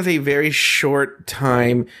Richard has a very short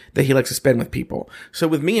time that he likes to spend with people. So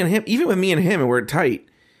with me and him, even with me and him, and we're tight,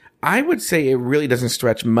 I would say it really doesn't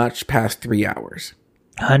stretch much past 3 hours.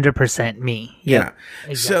 100% me. Yeah.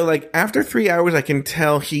 Exactly. So like after 3 hours, I can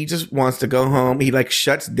tell he just wants to go home. He like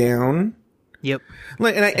shuts down. Yep.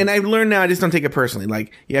 Like, and I learned now I just don't take it personally.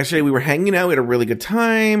 Like yesterday we were hanging out, we had a really good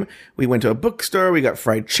time. We went to a bookstore, we got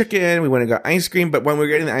fried chicken, we went and got ice cream. But when we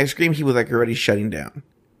were getting the ice cream, he was like already shutting down.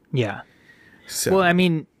 Yeah. So Well, I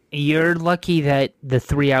mean, you're lucky that the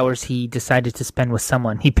 3 hours he decided to spend with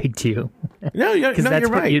someone, he picked you. no, you're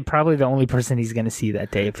right. You're probably the only person he's going to see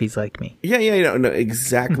that day if he's like me. Yeah, no,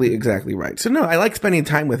 exactly, exactly right. So no, I like spending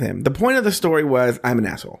time with him. The point of the story was I'm an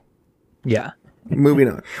asshole. Yeah. Moving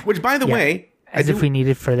on. Which, by the way, As if we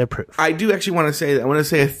needed further proof. I do actually want to say that I want to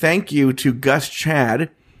say a thank you to Gus Chad,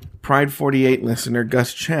 Pride 48 listener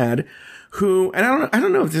Gus Chad, who, and I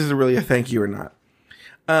don't know if this is really a thank you or not.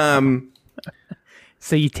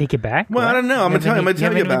 So you take it back? Well, What? I don't know. I'm gonna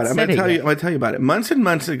tell you about it. I'm gonna tell you about it. Months and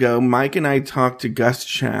months ago, Mike and I talked to Gus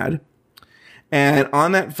Chad, and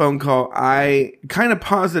on that phone call, I kind of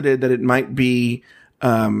posited that it might be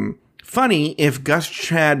funny if Gus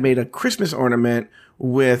Chad made a Christmas ornament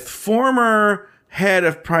with former head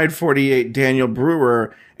of Pride 48 Daniel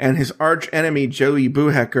Brewer and his arch enemy Joey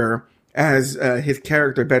Buhecker as his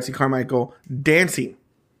character Betsy Carmichael dancing.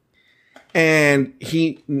 And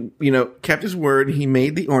he, kept his word. He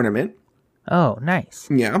made the ornament. Oh, nice.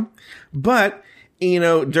 Yeah. But,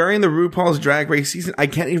 during the RuPaul's Drag Race season, I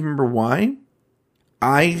can't even remember why,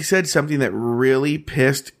 I said something that really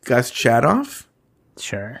pissed Gus Chad off.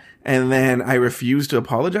 Sure. And then I refused to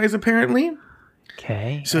apologize, apparently.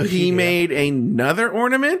 Okay. So he made another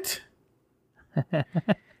ornament.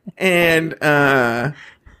 And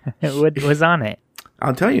what was on it?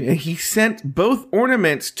 I'll tell you, he sent both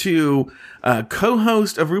ornaments to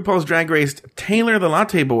co-host of RuPaul's Drag Race, Taylor the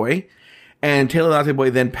Latte Boy, and Taylor the Latte Boy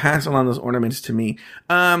then passed along those ornaments to me.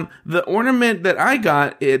 The ornament that I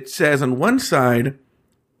got, it says on one side,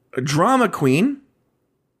 drama queen,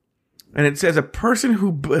 and it says a person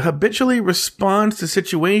who habitually responds to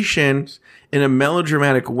situations in a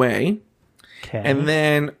melodramatic way. Okay. And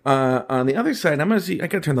then on the other side, I'm going to see, I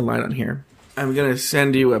got to turn the light on here. I'm going to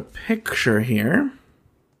send you a picture here.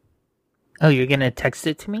 Oh, you're going to text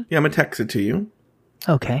it to me? Yeah, I'm going to text it to you.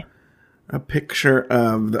 Okay. A picture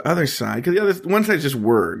of the other side. Because one side's just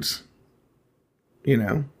words.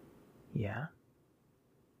 Yeah.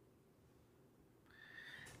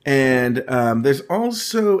 And there's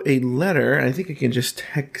also a letter. I think I can just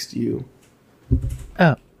text you.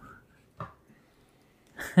 Oh.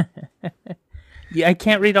 Yeah, I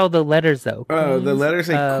can't read all the letters, though. Oh, the letters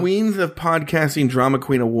say Queens of Podcasting Drama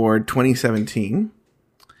Queen Award 2017.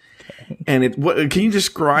 And can you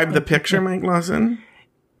describe the picture, Mike Lawson?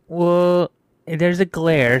 Well, there's a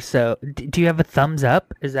glare. So, do you have a thumbs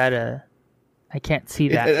up? Is that a? I can't see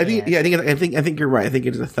that. I think you're right. I think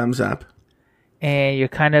it is a thumbs up. And you're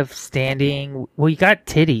kind of standing. Well, you got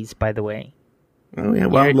titties, by the way. Oh yeah.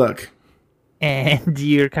 Well, look. And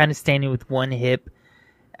you're kind of standing with one hip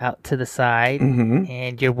out to the side,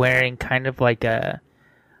 and you're wearing kind of like I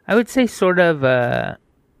would say, sort of a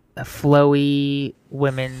flowy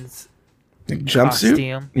women's jumpsuit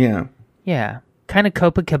costume. Yeah, kind of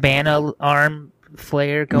Copacabana arm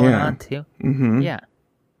flare going on too. Yeah,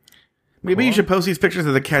 maybe you should post these pictures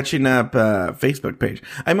of the Catching Up Facebook page.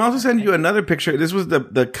 I'm also sending you another picture. This was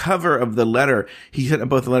the cover of the letter. He sent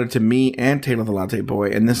both the letter to me and Taylor the Latte Boy,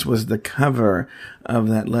 and this was the cover of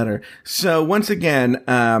that letter. So once again,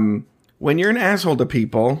 when you're an asshole to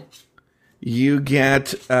people, you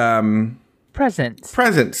get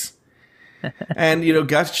presents. And,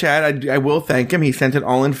 Gus Chad, I will thank him. He sent it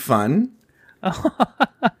all in fun.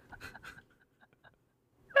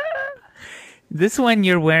 This one,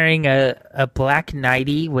 you're wearing a black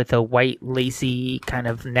nightie with a white lacy kind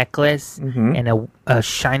of necklace and a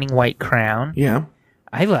shining white crown. Yeah.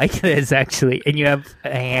 I like this, actually. And you have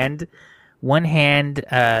one hand,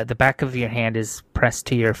 the back of your hand is pressed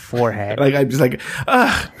to your forehead. Like, I'm just like,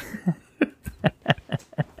 ugh.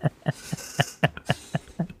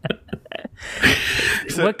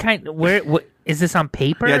 What is this on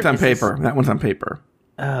paper? Yeah, it's on paper. That one's on paper.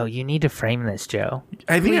 Oh, you need to frame this, Joe.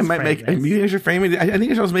 I think I might make. Maybe I should frame it. I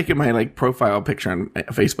think I should also make it my profile picture on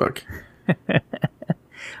Facebook.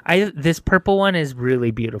 This purple one is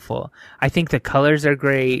really beautiful. I think the colors are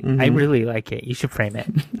great. I really like it. You should frame it.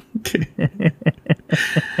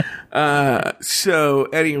 So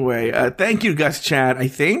anyway, thank you, Gus Chad. I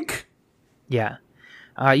think. Yeah,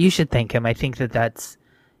 you should thank him. I think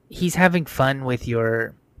he's having fun with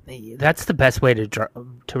your. That's the best way to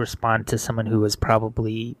respond to someone who is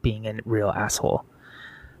probably being a real asshole.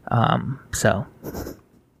 So.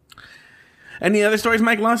 Any other stories,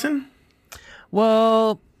 Mike Lawson?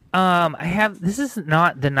 Well, This is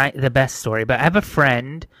not the best story, but I have a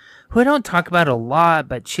friend who I don't talk about a lot,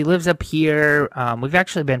 but she lives up here. We've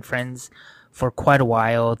actually been friends for quite a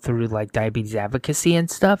while through like diabetes advocacy and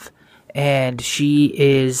stuff. And she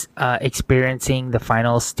is experiencing the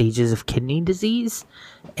final stages of kidney disease.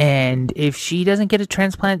 And if she doesn't get a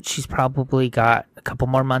transplant, she's probably got a couple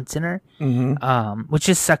more months in her, which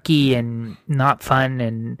is sucky and not fun.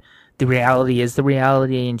 And the reality is the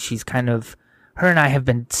reality. And she's her and I have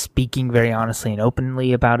been speaking very honestly and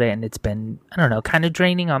openly about it. And it's been, I don't know, kind of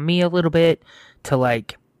draining on me a little bit to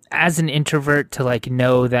like, as an introvert, to like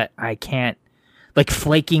know that I can't, like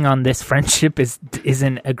flaking on this friendship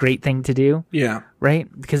isn't a great thing to do. Yeah. Right?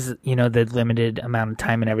 Because, you know, the limited amount of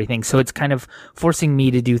time and everything. So it's kind of forcing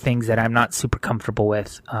me to do things that I'm not super comfortable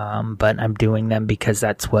with. But I'm doing them because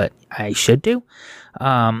that's what I should do.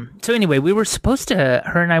 So anyway,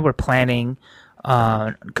 her and I were planning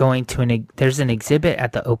going to there's an exhibit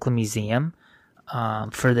at the Oakland Museum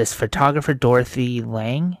for this photographer, Dorothy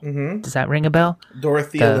Lang. Mm-hmm. Does that ring a bell?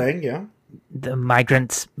 Dorothy Lang, yeah. The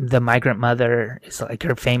migrant mother is like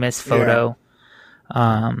her famous photo.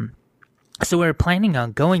 Yeah. So we're planning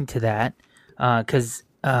on going to that, cause,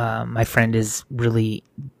 my friend is really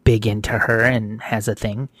big into her and has a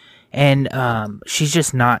thing. And, she's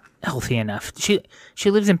just not healthy enough. She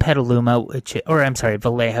lives in Petaluma,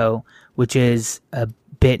 Vallejo, which is a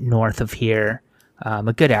bit north of here.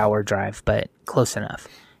 A good hour drive, but close enough.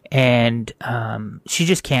 And she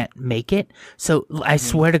just can't make it. So I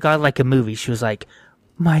swear to God, like a movie, she was like,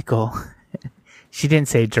 Michael, she didn't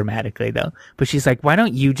say it dramatically though, but she's like, why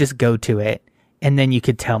don't you just go to it and then you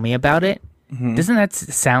could tell me about it? Mm-hmm. Doesn't that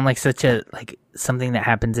sound like something that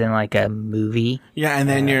happens in like a movie? Yeah, and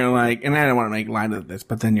then you're like, and I don't want to make light of this,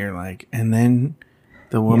 but then you're like, and then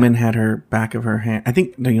the woman had her back of her hand. I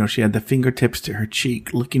think, you know, she had the fingertips to her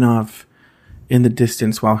cheek looking off in the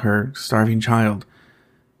distance while her starving child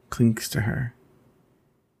clinks to her.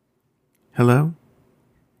 Hello?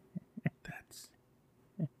 That's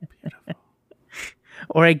beautiful.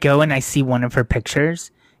 Or I go and I see one of her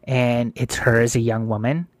pictures and it's her as a young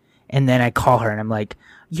woman. And then I call her and I'm like,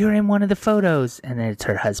 you're in one of the photos. And then it's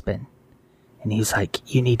her husband. And he's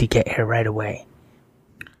like, you need to get here right away.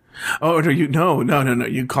 Oh, no.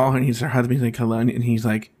 You call her and he's her husband. He's like, hello. And he's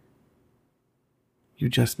like, you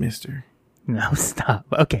just missed her. No, stop.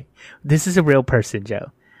 Okay. This is a real person,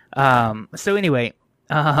 Joe. So anyway,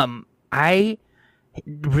 I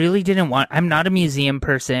really I'm not a museum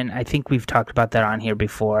person. I think we've talked about that on here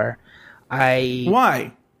before.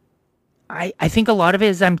 Why? I think a lot of it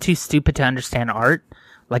is I'm too stupid to understand art.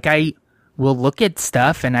 Like I will look at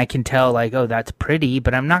stuff and I can tell like, oh, that's pretty,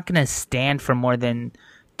 but I'm not going to stand for more than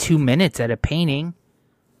 2 minutes at a painting.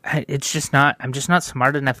 I'm just not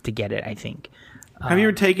smart enough to get it, I think. Have you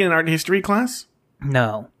ever taken an art history class?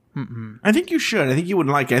 No. Mm-mm. I think you should. I think you would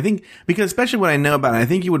like it. I think, because especially what I know about it, I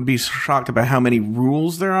think you would be shocked about how many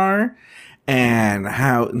rules there are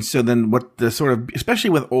and so then what the sort of, especially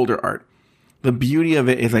with older art, the beauty of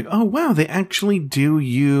it is like, oh wow, they actually do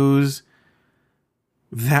use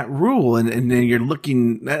that rule. And then you're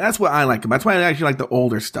looking, that's what I like about it. That's why I actually like the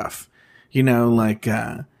older stuff. You know, like,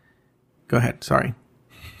 go ahead. Sorry.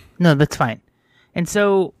 No, that's fine. And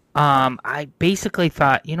so, I basically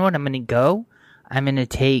thought, you know what, I'm going to go. I'm going to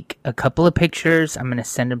take a couple of pictures. I'm going to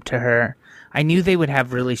send them to her. I knew they would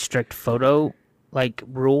have really strict photo, like,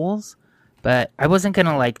 rules, but I wasn't going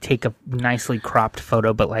to, like, take a nicely cropped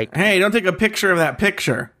photo, but, like... Hey, don't take a picture of that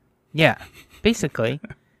picture. Yeah, basically.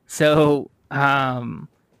 So,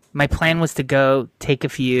 my plan was to go, take a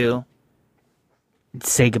few,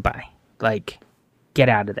 say goodbye. Like, get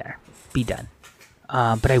out of there. Be done.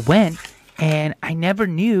 But I went, and I never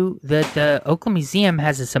knew that the Oakland Museum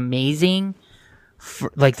has this amazing...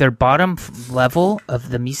 like their bottom level of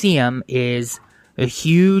the museum is a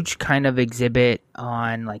huge kind of exhibit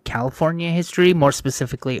on like California history, more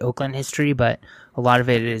specifically Oakland history, but a lot of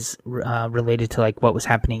it is related to like what was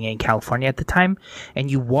happening in California at the time.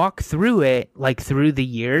 And you walk through it like through the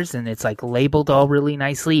years and it's like labeled all really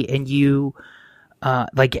nicely. And you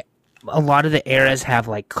like a lot of the eras have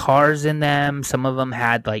like cars in them. Some of them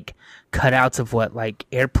had like cutouts of what like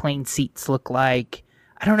airplane seats look like.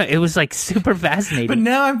 I don't know. It was like super fascinating. But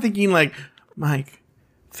now I'm thinking like, Mike,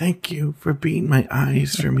 thank you for being my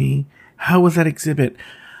eyes for me. How was that exhibit?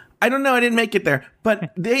 I don't know. I didn't make it there,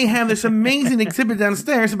 but they have this amazing exhibit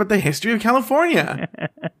downstairs about the history of California.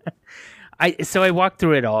 So I walked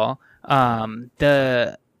through it all.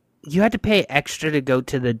 You had to pay extra to go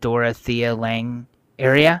to the Dorothea Lange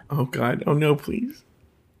area. Oh God. Oh no, please.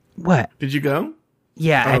 What? Did you go?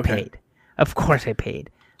 Yeah, I paid. Of course I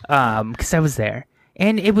paid. 'Cause I was there.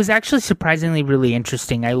 And it was actually surprisingly really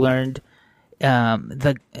interesting. I learned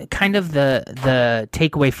the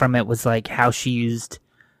takeaway from it was like how she used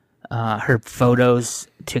her photos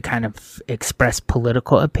to kind of express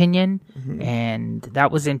political opinion, and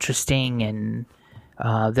that was interesting. And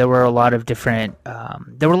there were a lot of different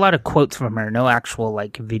there were a lot of quotes from her, no actual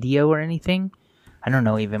like video or anything. I don't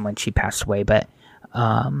know even when she passed away, but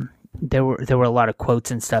there were a lot of quotes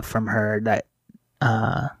and stuff from her that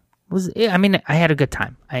I mean, I had a good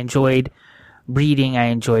time. I enjoyed reading, I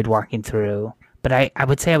enjoyed walking through, but I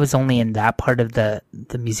would say I was only in that part of the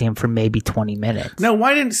museum for maybe 20 minutes. Now,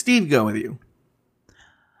 why didn't Steve go with you?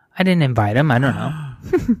 I didn't invite him. I don't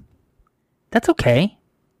know. That's okay.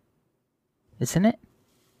 Isn't it?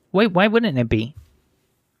 Wait, why wouldn't it be?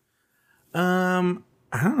 I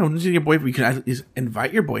don't know. Your boyfriend, you can at least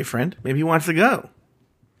invite your boyfriend. Maybe he wants to go.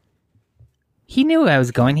 He knew I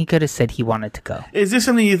was going. He could have said he wanted to go. Is this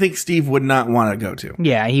something you think Steve would not want to go to?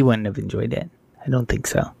 Yeah, he wouldn't have enjoyed it. I don't think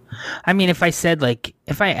so. I mean, if I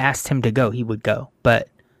asked him to go, he would go. But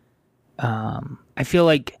I feel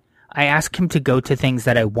like I ask him to go to things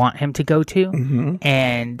that I want him to go to.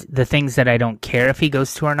 And the things that I don't care if he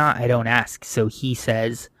goes to or not, I don't ask. So he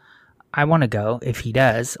says, I want to go if he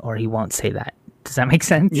does, or he won't say that. Does that make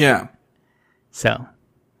sense? Yeah. So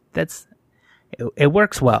it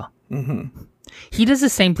works well. He does the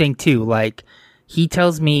same thing too. Like, he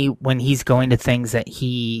tells me when he's going to things that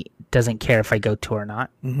he doesn't care if I go to or not.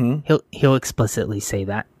 He'll explicitly say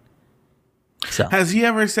that. So has he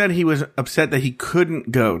ever said he was upset that he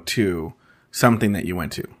couldn't go to something that you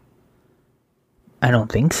went to? I don't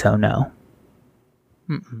think so. No.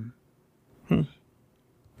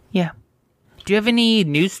 Yeah. Do you have any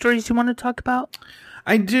news stories you want to talk about?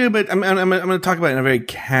 I do, but I'm going to talk about it in a very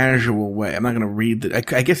casual way. I'm not going to read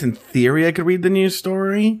I guess in theory I could read the news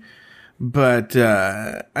story, but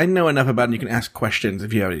I know enough about it. You can ask questions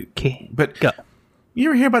if you have any. Okay, but go. You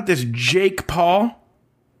ever hear about this Jake Paul?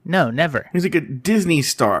 No, never. He's like a Disney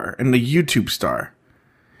star and a YouTube star.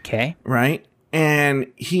 Okay. Right?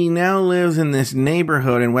 And he now lives in this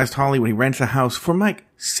neighborhood in West Hollywood. He rents a house for like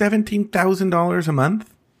 $17,000 a month.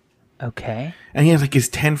 Okay. And he has like his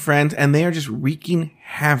 10 friends, and they are just wreaking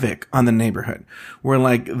havoc on the neighborhood. Where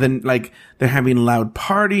they're having loud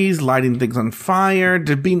parties, lighting things on fire.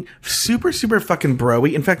 They're being super, super fucking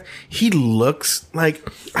broy. In fact, he looks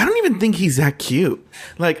like, I don't even think he's that cute.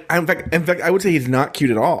 Like, in fact, I would say he's not cute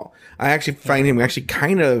at all. I actually find him actually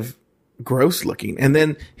kind of gross looking. And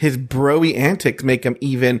then his broy antics make him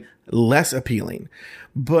even less appealing.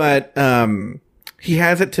 But, he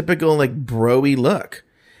has a typical like broy look.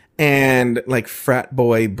 And like frat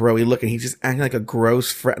boy broy look, and he's just acting like a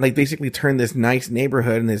gross frat, like basically turned this nice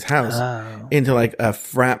neighborhood in his house into like a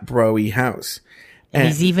frat broy house. And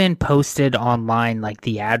he's even posted online like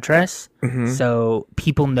the address, so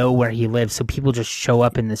people know where he lives. So people just show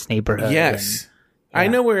up in this neighborhood. Yes, I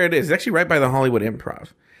know where it is. It's actually right by the Hollywood Improv.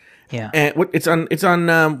 Yeah, and it's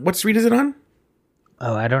on what street is it on?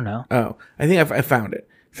 Oh, I don't know. Oh, I think I found it.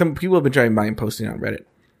 Some people have been driving by and posting it on Reddit,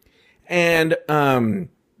 and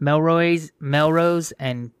Melrose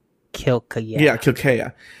and Kilkea. Yeah,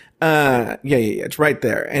 Kilkea. Yeah. It's right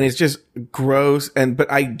there. And it's just gross.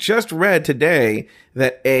 But I just read today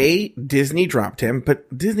that Disney dropped him,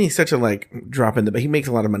 but Disney's such a like drop in but he makes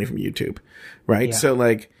a lot of money from YouTube. Right? Yeah. So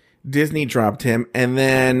like Disney dropped him, and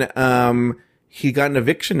then, he got an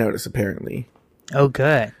eviction notice apparently. Oh,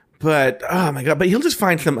 good. But, oh my God, but he'll just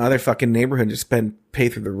find some other fucking neighborhood and just pay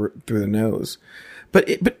through the nose. But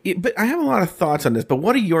I have a lot of thoughts on this. But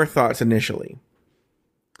what are your thoughts initially?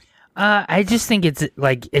 I just think it's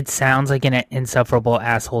like, it sounds like an insufferable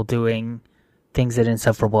asshole doing things that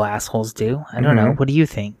insufferable assholes do. I don't know. What do you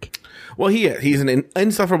think? Well, he's an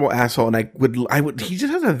insufferable asshole, and I would. He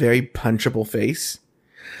just has a very punchable face.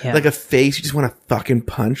 Yeah. Like a face you just want to fucking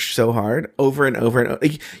punch so hard over and over and over.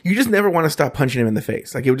 Like, you just never want to stop punching him in the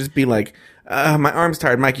face. Like, it would just be like, my arm's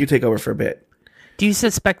tired. Mike, you take over for a bit. Do you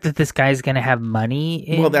suspect that this guy's going to have money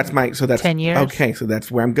in that's 10 years? Okay, so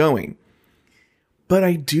that's where I'm going. But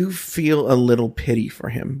I do feel a little pity for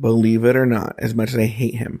him, believe it or not, as much as I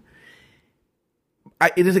hate him.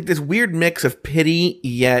 It is like this weird mix of pity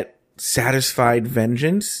yet satisfied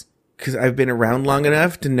vengeance, because I've been around long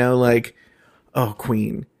enough to know, like, oh,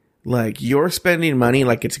 Queen, like, you're spending money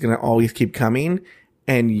like it's going to always keep coming,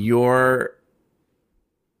 and your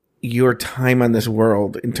time on this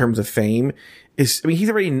world in terms of fame is, you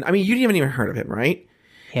haven't even heard of him, right?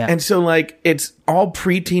 Yeah. And so, like, it's all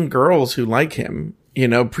preteen girls who like him,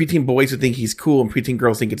 preteen boys who think he's cool, and preteen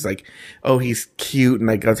girls think it's like, oh, he's cute, and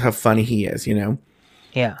like, that's how funny he is,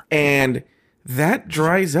 Yeah. And that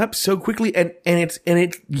dries up so quickly. And it's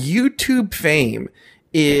YouTube fame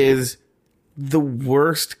is the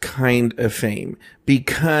worst kind of fame,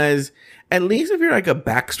 because at least if you're like a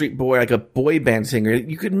Backstreet Boy, like a boy band singer,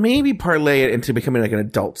 you could maybe parlay it into becoming like an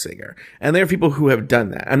adult singer. And there are people who have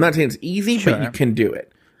done that. I'm not saying it's easy, but you can do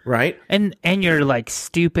it. Right. And your like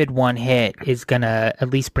stupid one hit is going to at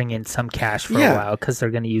least bring in some cash for a while, because they're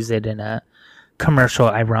going to use it in a commercial,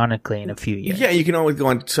 ironically, in a few years. Yeah. You can always go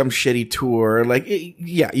on some shitty tour. Like,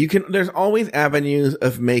 you can, there's always avenues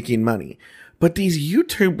of making money. But these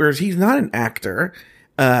YouTubers, he's not an actor.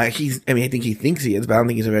 I think he thinks he is, but I don't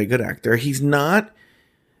think he's a very good actor. He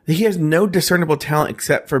has no discernible talent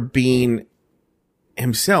except for being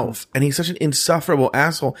himself, and he's such an insufferable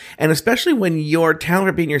asshole. And especially when your talent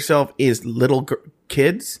for being yourself is little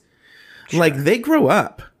kids, like they grow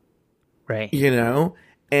up, right? You know,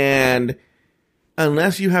 and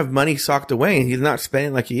unless you have money socked away, and he's not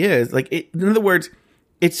spending like he is, like in other words,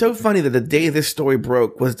 it's so funny that the day this story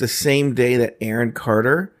broke was the same day that Aaron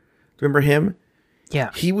Carter, remember him?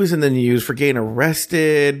 Yeah, he was in the news for getting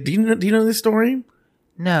arrested. Do you know this story?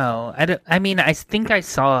 No, I don't. I mean, I think I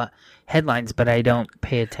saw headlines, but I don't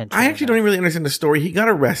pay attention. I actually don't even really understand the story. He got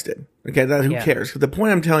arrested. Okay, who cares? The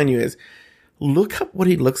point I'm telling you is, look up what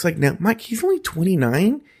he looks like now. Mike, he's only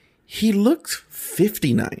 29. He looks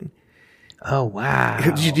 59. Oh, wow.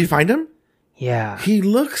 Did you find him? Yeah. He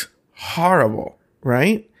looks horrible,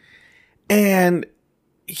 right? And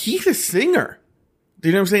he's a singer. Do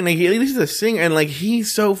you know what I'm saying? Like, at least he's a singer, and like,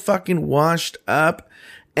 he's so fucking washed up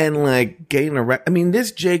and like getting arrested. I mean,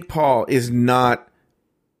 this Jake Paul is not.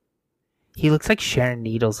 He looks like Sharon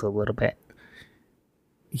Needles a little bit.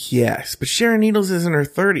 Yes, but Sharon Needles is in her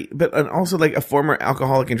 30s, but also like a former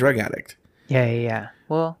alcoholic and drug addict. Yeah.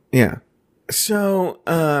 Well, yeah. So,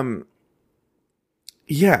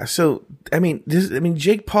 So I mean,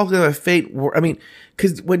 Jake Paul's gonna have a fate.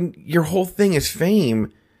 Because when your whole thing is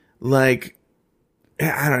fame, like,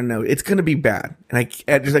 I don't know, it's gonna be bad. And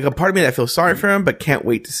there's like a part of me that feels sorry for him, but can't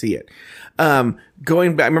wait to see it.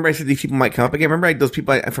 Going back, remember I said these people might come up again. Remember those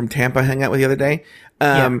people from Tampa hung out with the other day?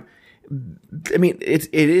 I mean,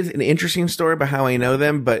 it is an interesting story about how I know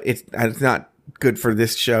them, but it's not good for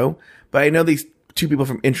this show. But I know these two people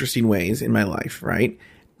from interesting ways in my life, right?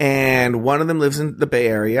 And one of them lives in the Bay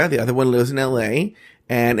Area. The other one lives in LA.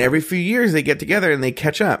 And every few years they get together and they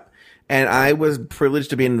catch up. And I was privileged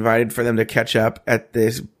to be invited for them to catch up at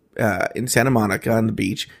this, in Santa Monica on the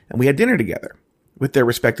beach. And we had dinner together with their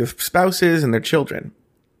respective spouses and their children.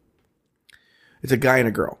 It's a guy and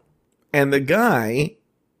a girl. And the guy,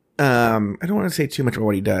 I don't want to say too much about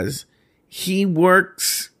what he does. He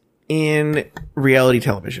works in reality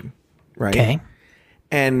television, right? Okay.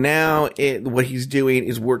 And now what he's doing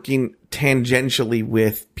is working tangentially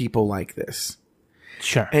with people like this.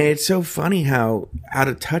 Sure. And it's so funny how out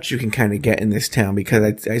of touch you can kind of get in this town,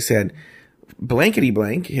 because I said, blankety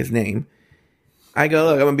blank, his name. I go,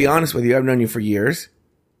 look, I'm going to be honest with you. I've known you for years.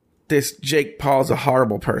 This Jake Paul's a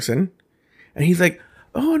horrible person. And he's like,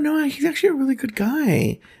 oh, no, he's actually a really good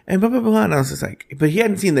guy. And blah, blah, blah. And I was just like, but he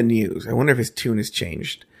hadn't seen the news. I wonder if his tune has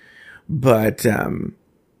changed. But,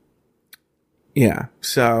 yeah.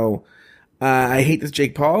 So, I hate this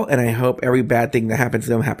Jake Paul, and I hope every bad thing that happens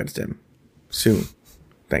to him happens to him soon.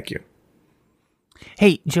 Thank you.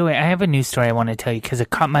 Hey, Joey, I have a news story I want to tell you because it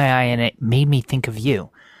caught my eye and it made me think of you.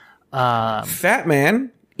 Fat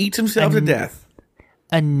man eats himself to death.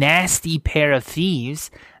 A nasty pair of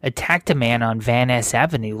thieves attacked a man on Van Ness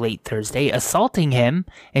Avenue late Thursday, assaulting him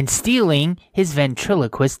and stealing his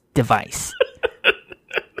ventriloquist device.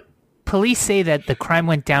 Police say that the crime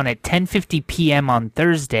went down at 10:50 p.m. on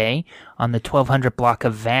Thursday on the 1200 block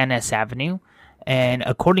of Van Ness Avenue. And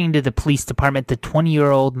according to the police department, the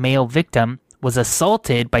 20-year-old male victim was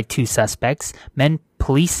assaulted by two suspects, men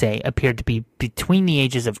police say appeared to be between the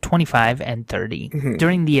ages of 25 and 30. Mm-hmm.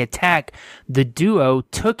 During the attack, the duo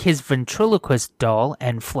took his ventriloquist doll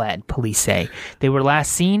and fled, police say. They were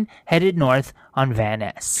last seen headed north on Van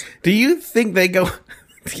Ness. Do you think they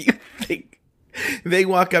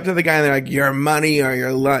walk up to the guy and they're like, your money or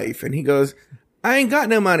your life? And he goes, I ain't got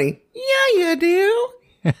no money. Yeah, you do.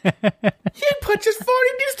 He put just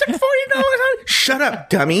took $40 on. Shut up,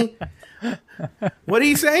 dummy. What did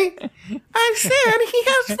he say? I said he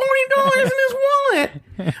has $40 in his wallet.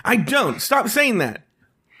 I don't. Stop saying that.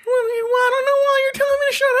 Well, I don't know why you're telling me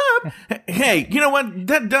to shut up. Hey, you know what?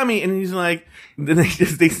 That dummy. And he's like, then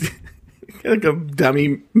they like a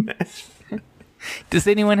dummy match. Does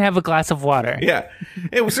anyone have a glass of water? Yeah.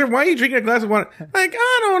 Hey, sir, why are you drinking a glass of water? Like,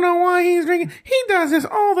 I don't know why he's drinking. He does this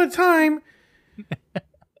all the time.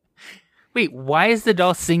 Wait, why is the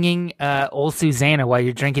doll singing Old Susanna while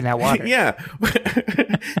you're drinking that water? Yeah.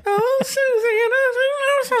 Oh, Susanna,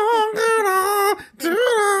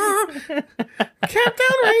 kept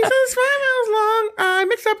down races 5 miles long. I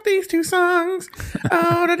mixed up these two songs.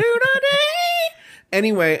 Oh, da do da day.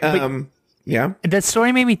 Anyway, yeah. That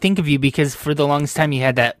story made me think of you because for the longest time you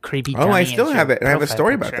had that creepy. Oh, I still have it, and I have a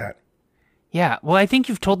story about that. Yeah, well, I think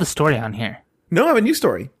you've told the story on here. No, I have a new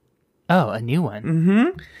story. Oh, a new one.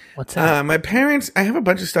 Mm-hmm. What's that? My parents. I have a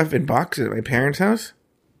bunch of stuff in boxes at my parents' house.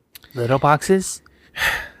 Little boxes.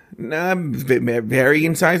 Very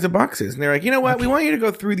in size of boxes, and they're like, you know what? Okay. We want you to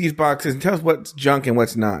go through these boxes and tell us what's junk and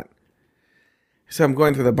what's not. So I'm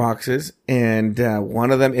going through the boxes, and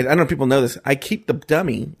one of them. I don't know if people know this. I keep the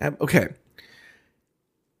dummy. Okay.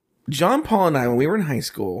 John Paul and I, when we were in high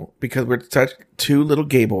school, because we're such two little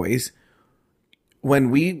gay boys,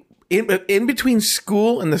 when we in between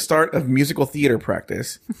school and the start of musical theater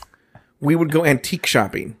practice, we would go antique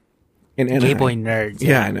shopping. Gay boy nerds.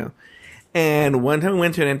 Yeah, I know. And one time we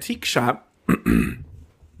went to an antique shop,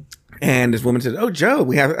 and this woman said, "Oh, Joe,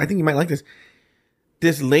 I think you might like this.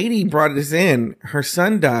 This lady brought this in. Her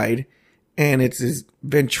son died, and it's his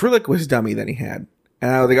ventriloquist dummy that he had."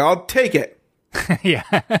 And I was like, "I'll take it." Yeah.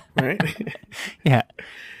 Right? Yeah.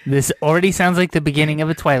 This already sounds like the beginning of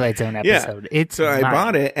a Twilight Zone episode. Yeah. It's so I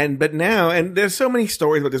bought it, but now there's so many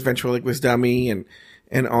stories about this ventriloquist dummy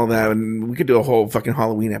and all that, and we could do a whole fucking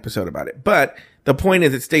Halloween episode about it. But the point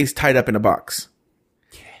is, it stays tied up in a box,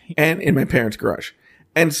 and in my parents' garage.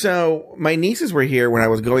 And so my nieces were here when I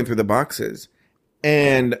was going through the boxes,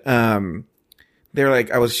 and they're like,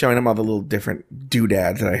 I was showing them all the little different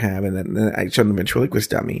doodads that I have, and then I showed them the ventriloquist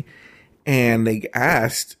dummy, and they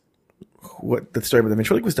asked what the story about the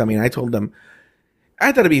ventriloquist dummy, and I told them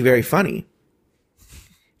I thought it'd be very funny.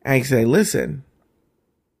 I said, listen,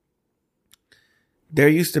 there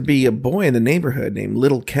used to be a boy in the neighborhood named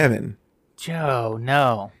Little Kevin. Joe,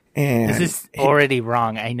 no. And this is already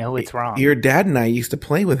wrong. I know it's wrong. Your dad and I used to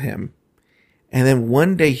play with him, and then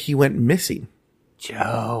one day he went missing.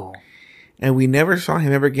 Joe. And we never saw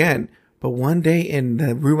him ever again. But one day in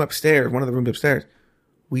the room upstairs, one of the rooms upstairs,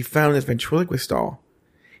 we found this ventriloquist doll.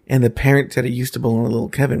 And the parent said it used to belong to Little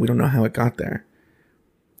Kevin. We don't know how it got there.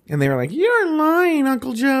 And they were like, "You're lying,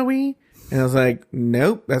 Uncle Joey." And I was like,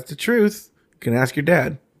 "Nope, that's the truth. You can ask your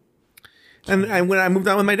dad." And I moved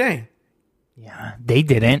on with my day. Yeah, they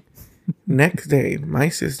didn't. Next day, my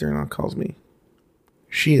sister-in-law calls me.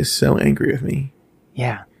 She is so angry with me.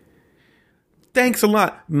 Yeah. "Thanks a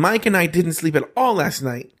lot. Mike and I didn't sleep at all last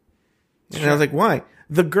night." And I was like, "Why?"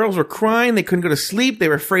 "The girls were crying. They couldn't go to sleep. They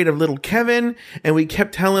were afraid of Little Kevin, and we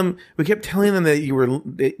kept telling them that you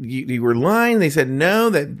were lying." They said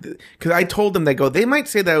no, because I told them they might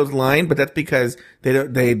say that I was lying, but that's because no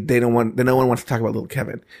one wants to talk about Little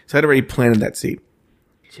Kevin. So I'd already planted that seed.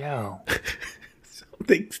 Joe. So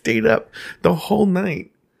they stayed up the whole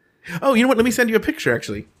night. Oh, you know what? Let me send you a picture.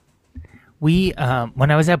 Actually, we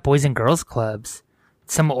when I was at Boys and Girls Clubs,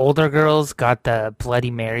 some older girls got the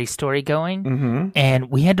Bloody Mary story going, and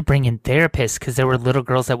we had to bring in therapists because there were little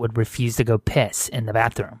girls that would refuse to go piss in the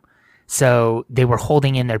bathroom. So they were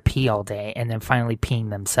holding in their pee all day and then finally peeing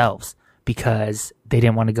themselves because they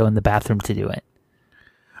didn't want to go in the bathroom to do it.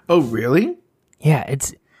 Oh, really? Yeah,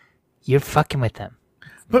 you're fucking with them.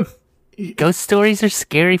 But ghost stories are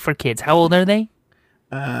scary for kids. How old are they?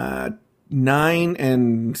 9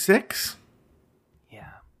 and 6.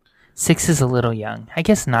 6 is a little young. I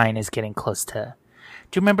guess 9 is getting close to...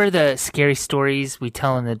 Do you remember the scary stories we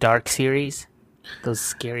tell in the Dark series? Those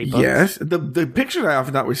scary books? Yes. The pictures I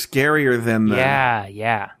often thought were scarier than the...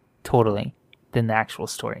 Yeah. Totally. Than the actual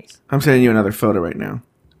stories. I'm sending you another photo right now.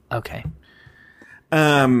 Okay.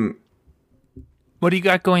 What do you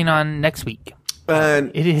got going on next week?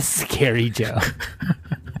 It is scary, Joe.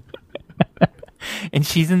 And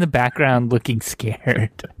she's in the background looking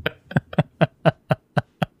scared.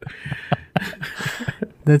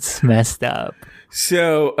 That's messed up.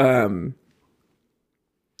 So,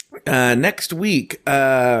 next week,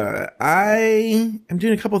 I am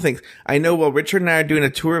doing a couple of things. I know, Richard and I are doing a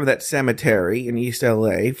tour of that cemetery in East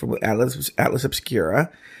LA from Atlas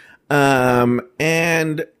Obscura. And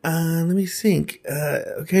let me think.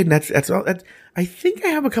 Okay, that's all. I think I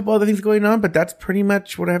have a couple other things going on, but that's pretty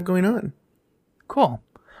much what I have going on. Cool.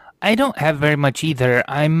 I don't have very much either.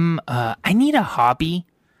 I need a hobby.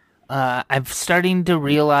 I'm starting to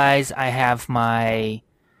realize I have my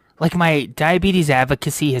diabetes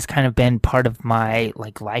advocacy has kind of been part of my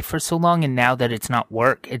life for so long. And now that it's not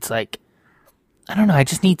work, it's I don't know. I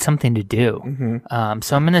just need something to do.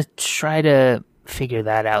 So I'm going to try to figure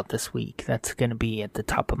that out this week. That's going to be at the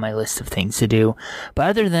top of my list of things to do. But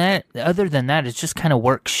other than that, it's just kind of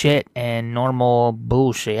work shit and normal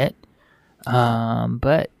bullshit.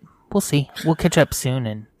 But we'll see. We'll catch up soon.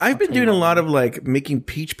 And I've been doing a lot of like making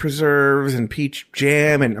peach preserves and peach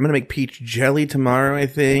jam, and I'm gonna make peach jelly tomorrow, I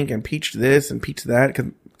think, and peach this and peach that because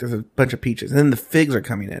there's a bunch of peaches, and then the figs are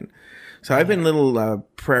coming in. So I've been a little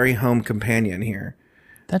prairie home companion here.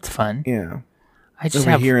 That's fun. Yeah, I just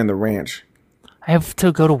over here in the ranch. I have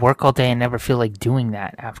to go to work all day and never feel like doing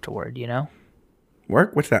that afterward. You know?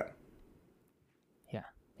 Work? What's that? Yeah,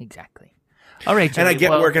 exactly. All right, Joey, and I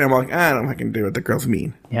get work and I'm like, I don't know if I can do it. The girl's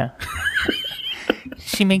mean. Yeah.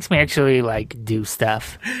 She makes me actually like do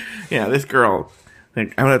stuff. Yeah, this girl,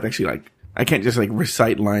 like, I would have to actually like, I can't just like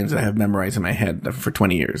recite lines that I have memorized in my head for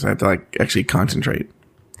 20 years. I have to like actually concentrate.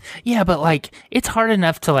 Yeah, but like it's hard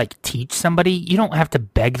enough to like teach somebody. You don't have to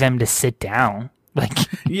beg them to sit down. Like,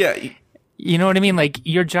 yeah. You know what I mean? Like,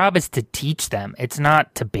 your job is to teach them. It's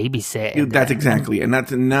not to babysit. That's exactly. And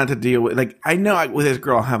that's not to deal with, like, I know with this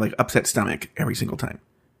girl, I'll have, like, upset stomach every single time.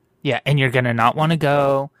 Yeah, and you're going to not want to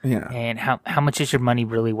go. Yeah. And how much is your money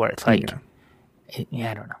really worth? Like, yeah,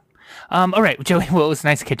 I don't know. All right, Joey, well, it was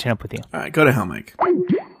nice catching up with you. All right, go to hell, Mike.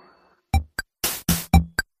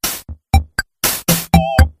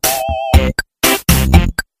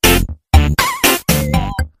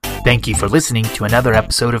 Thank you for listening to another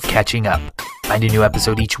episode of Catching Up. Find a new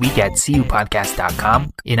episode each week at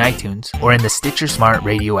cupodcast.com, in iTunes, or in the Stitcher Smart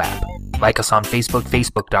Radio app. Like us on Facebook,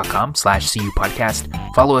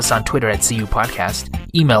 facebook.com/cupodcast. Follow us on Twitter at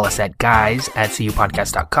cupodcast. Email us at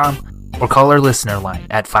guys@cupodcast.com, or call our listener line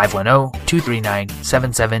at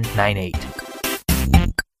 510-239-7798.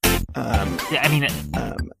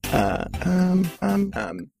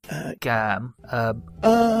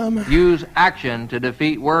 Use action to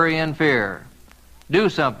defeat worry and fear. Do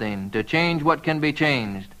something to change what can be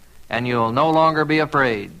changed, and you'll no longer be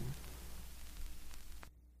afraid.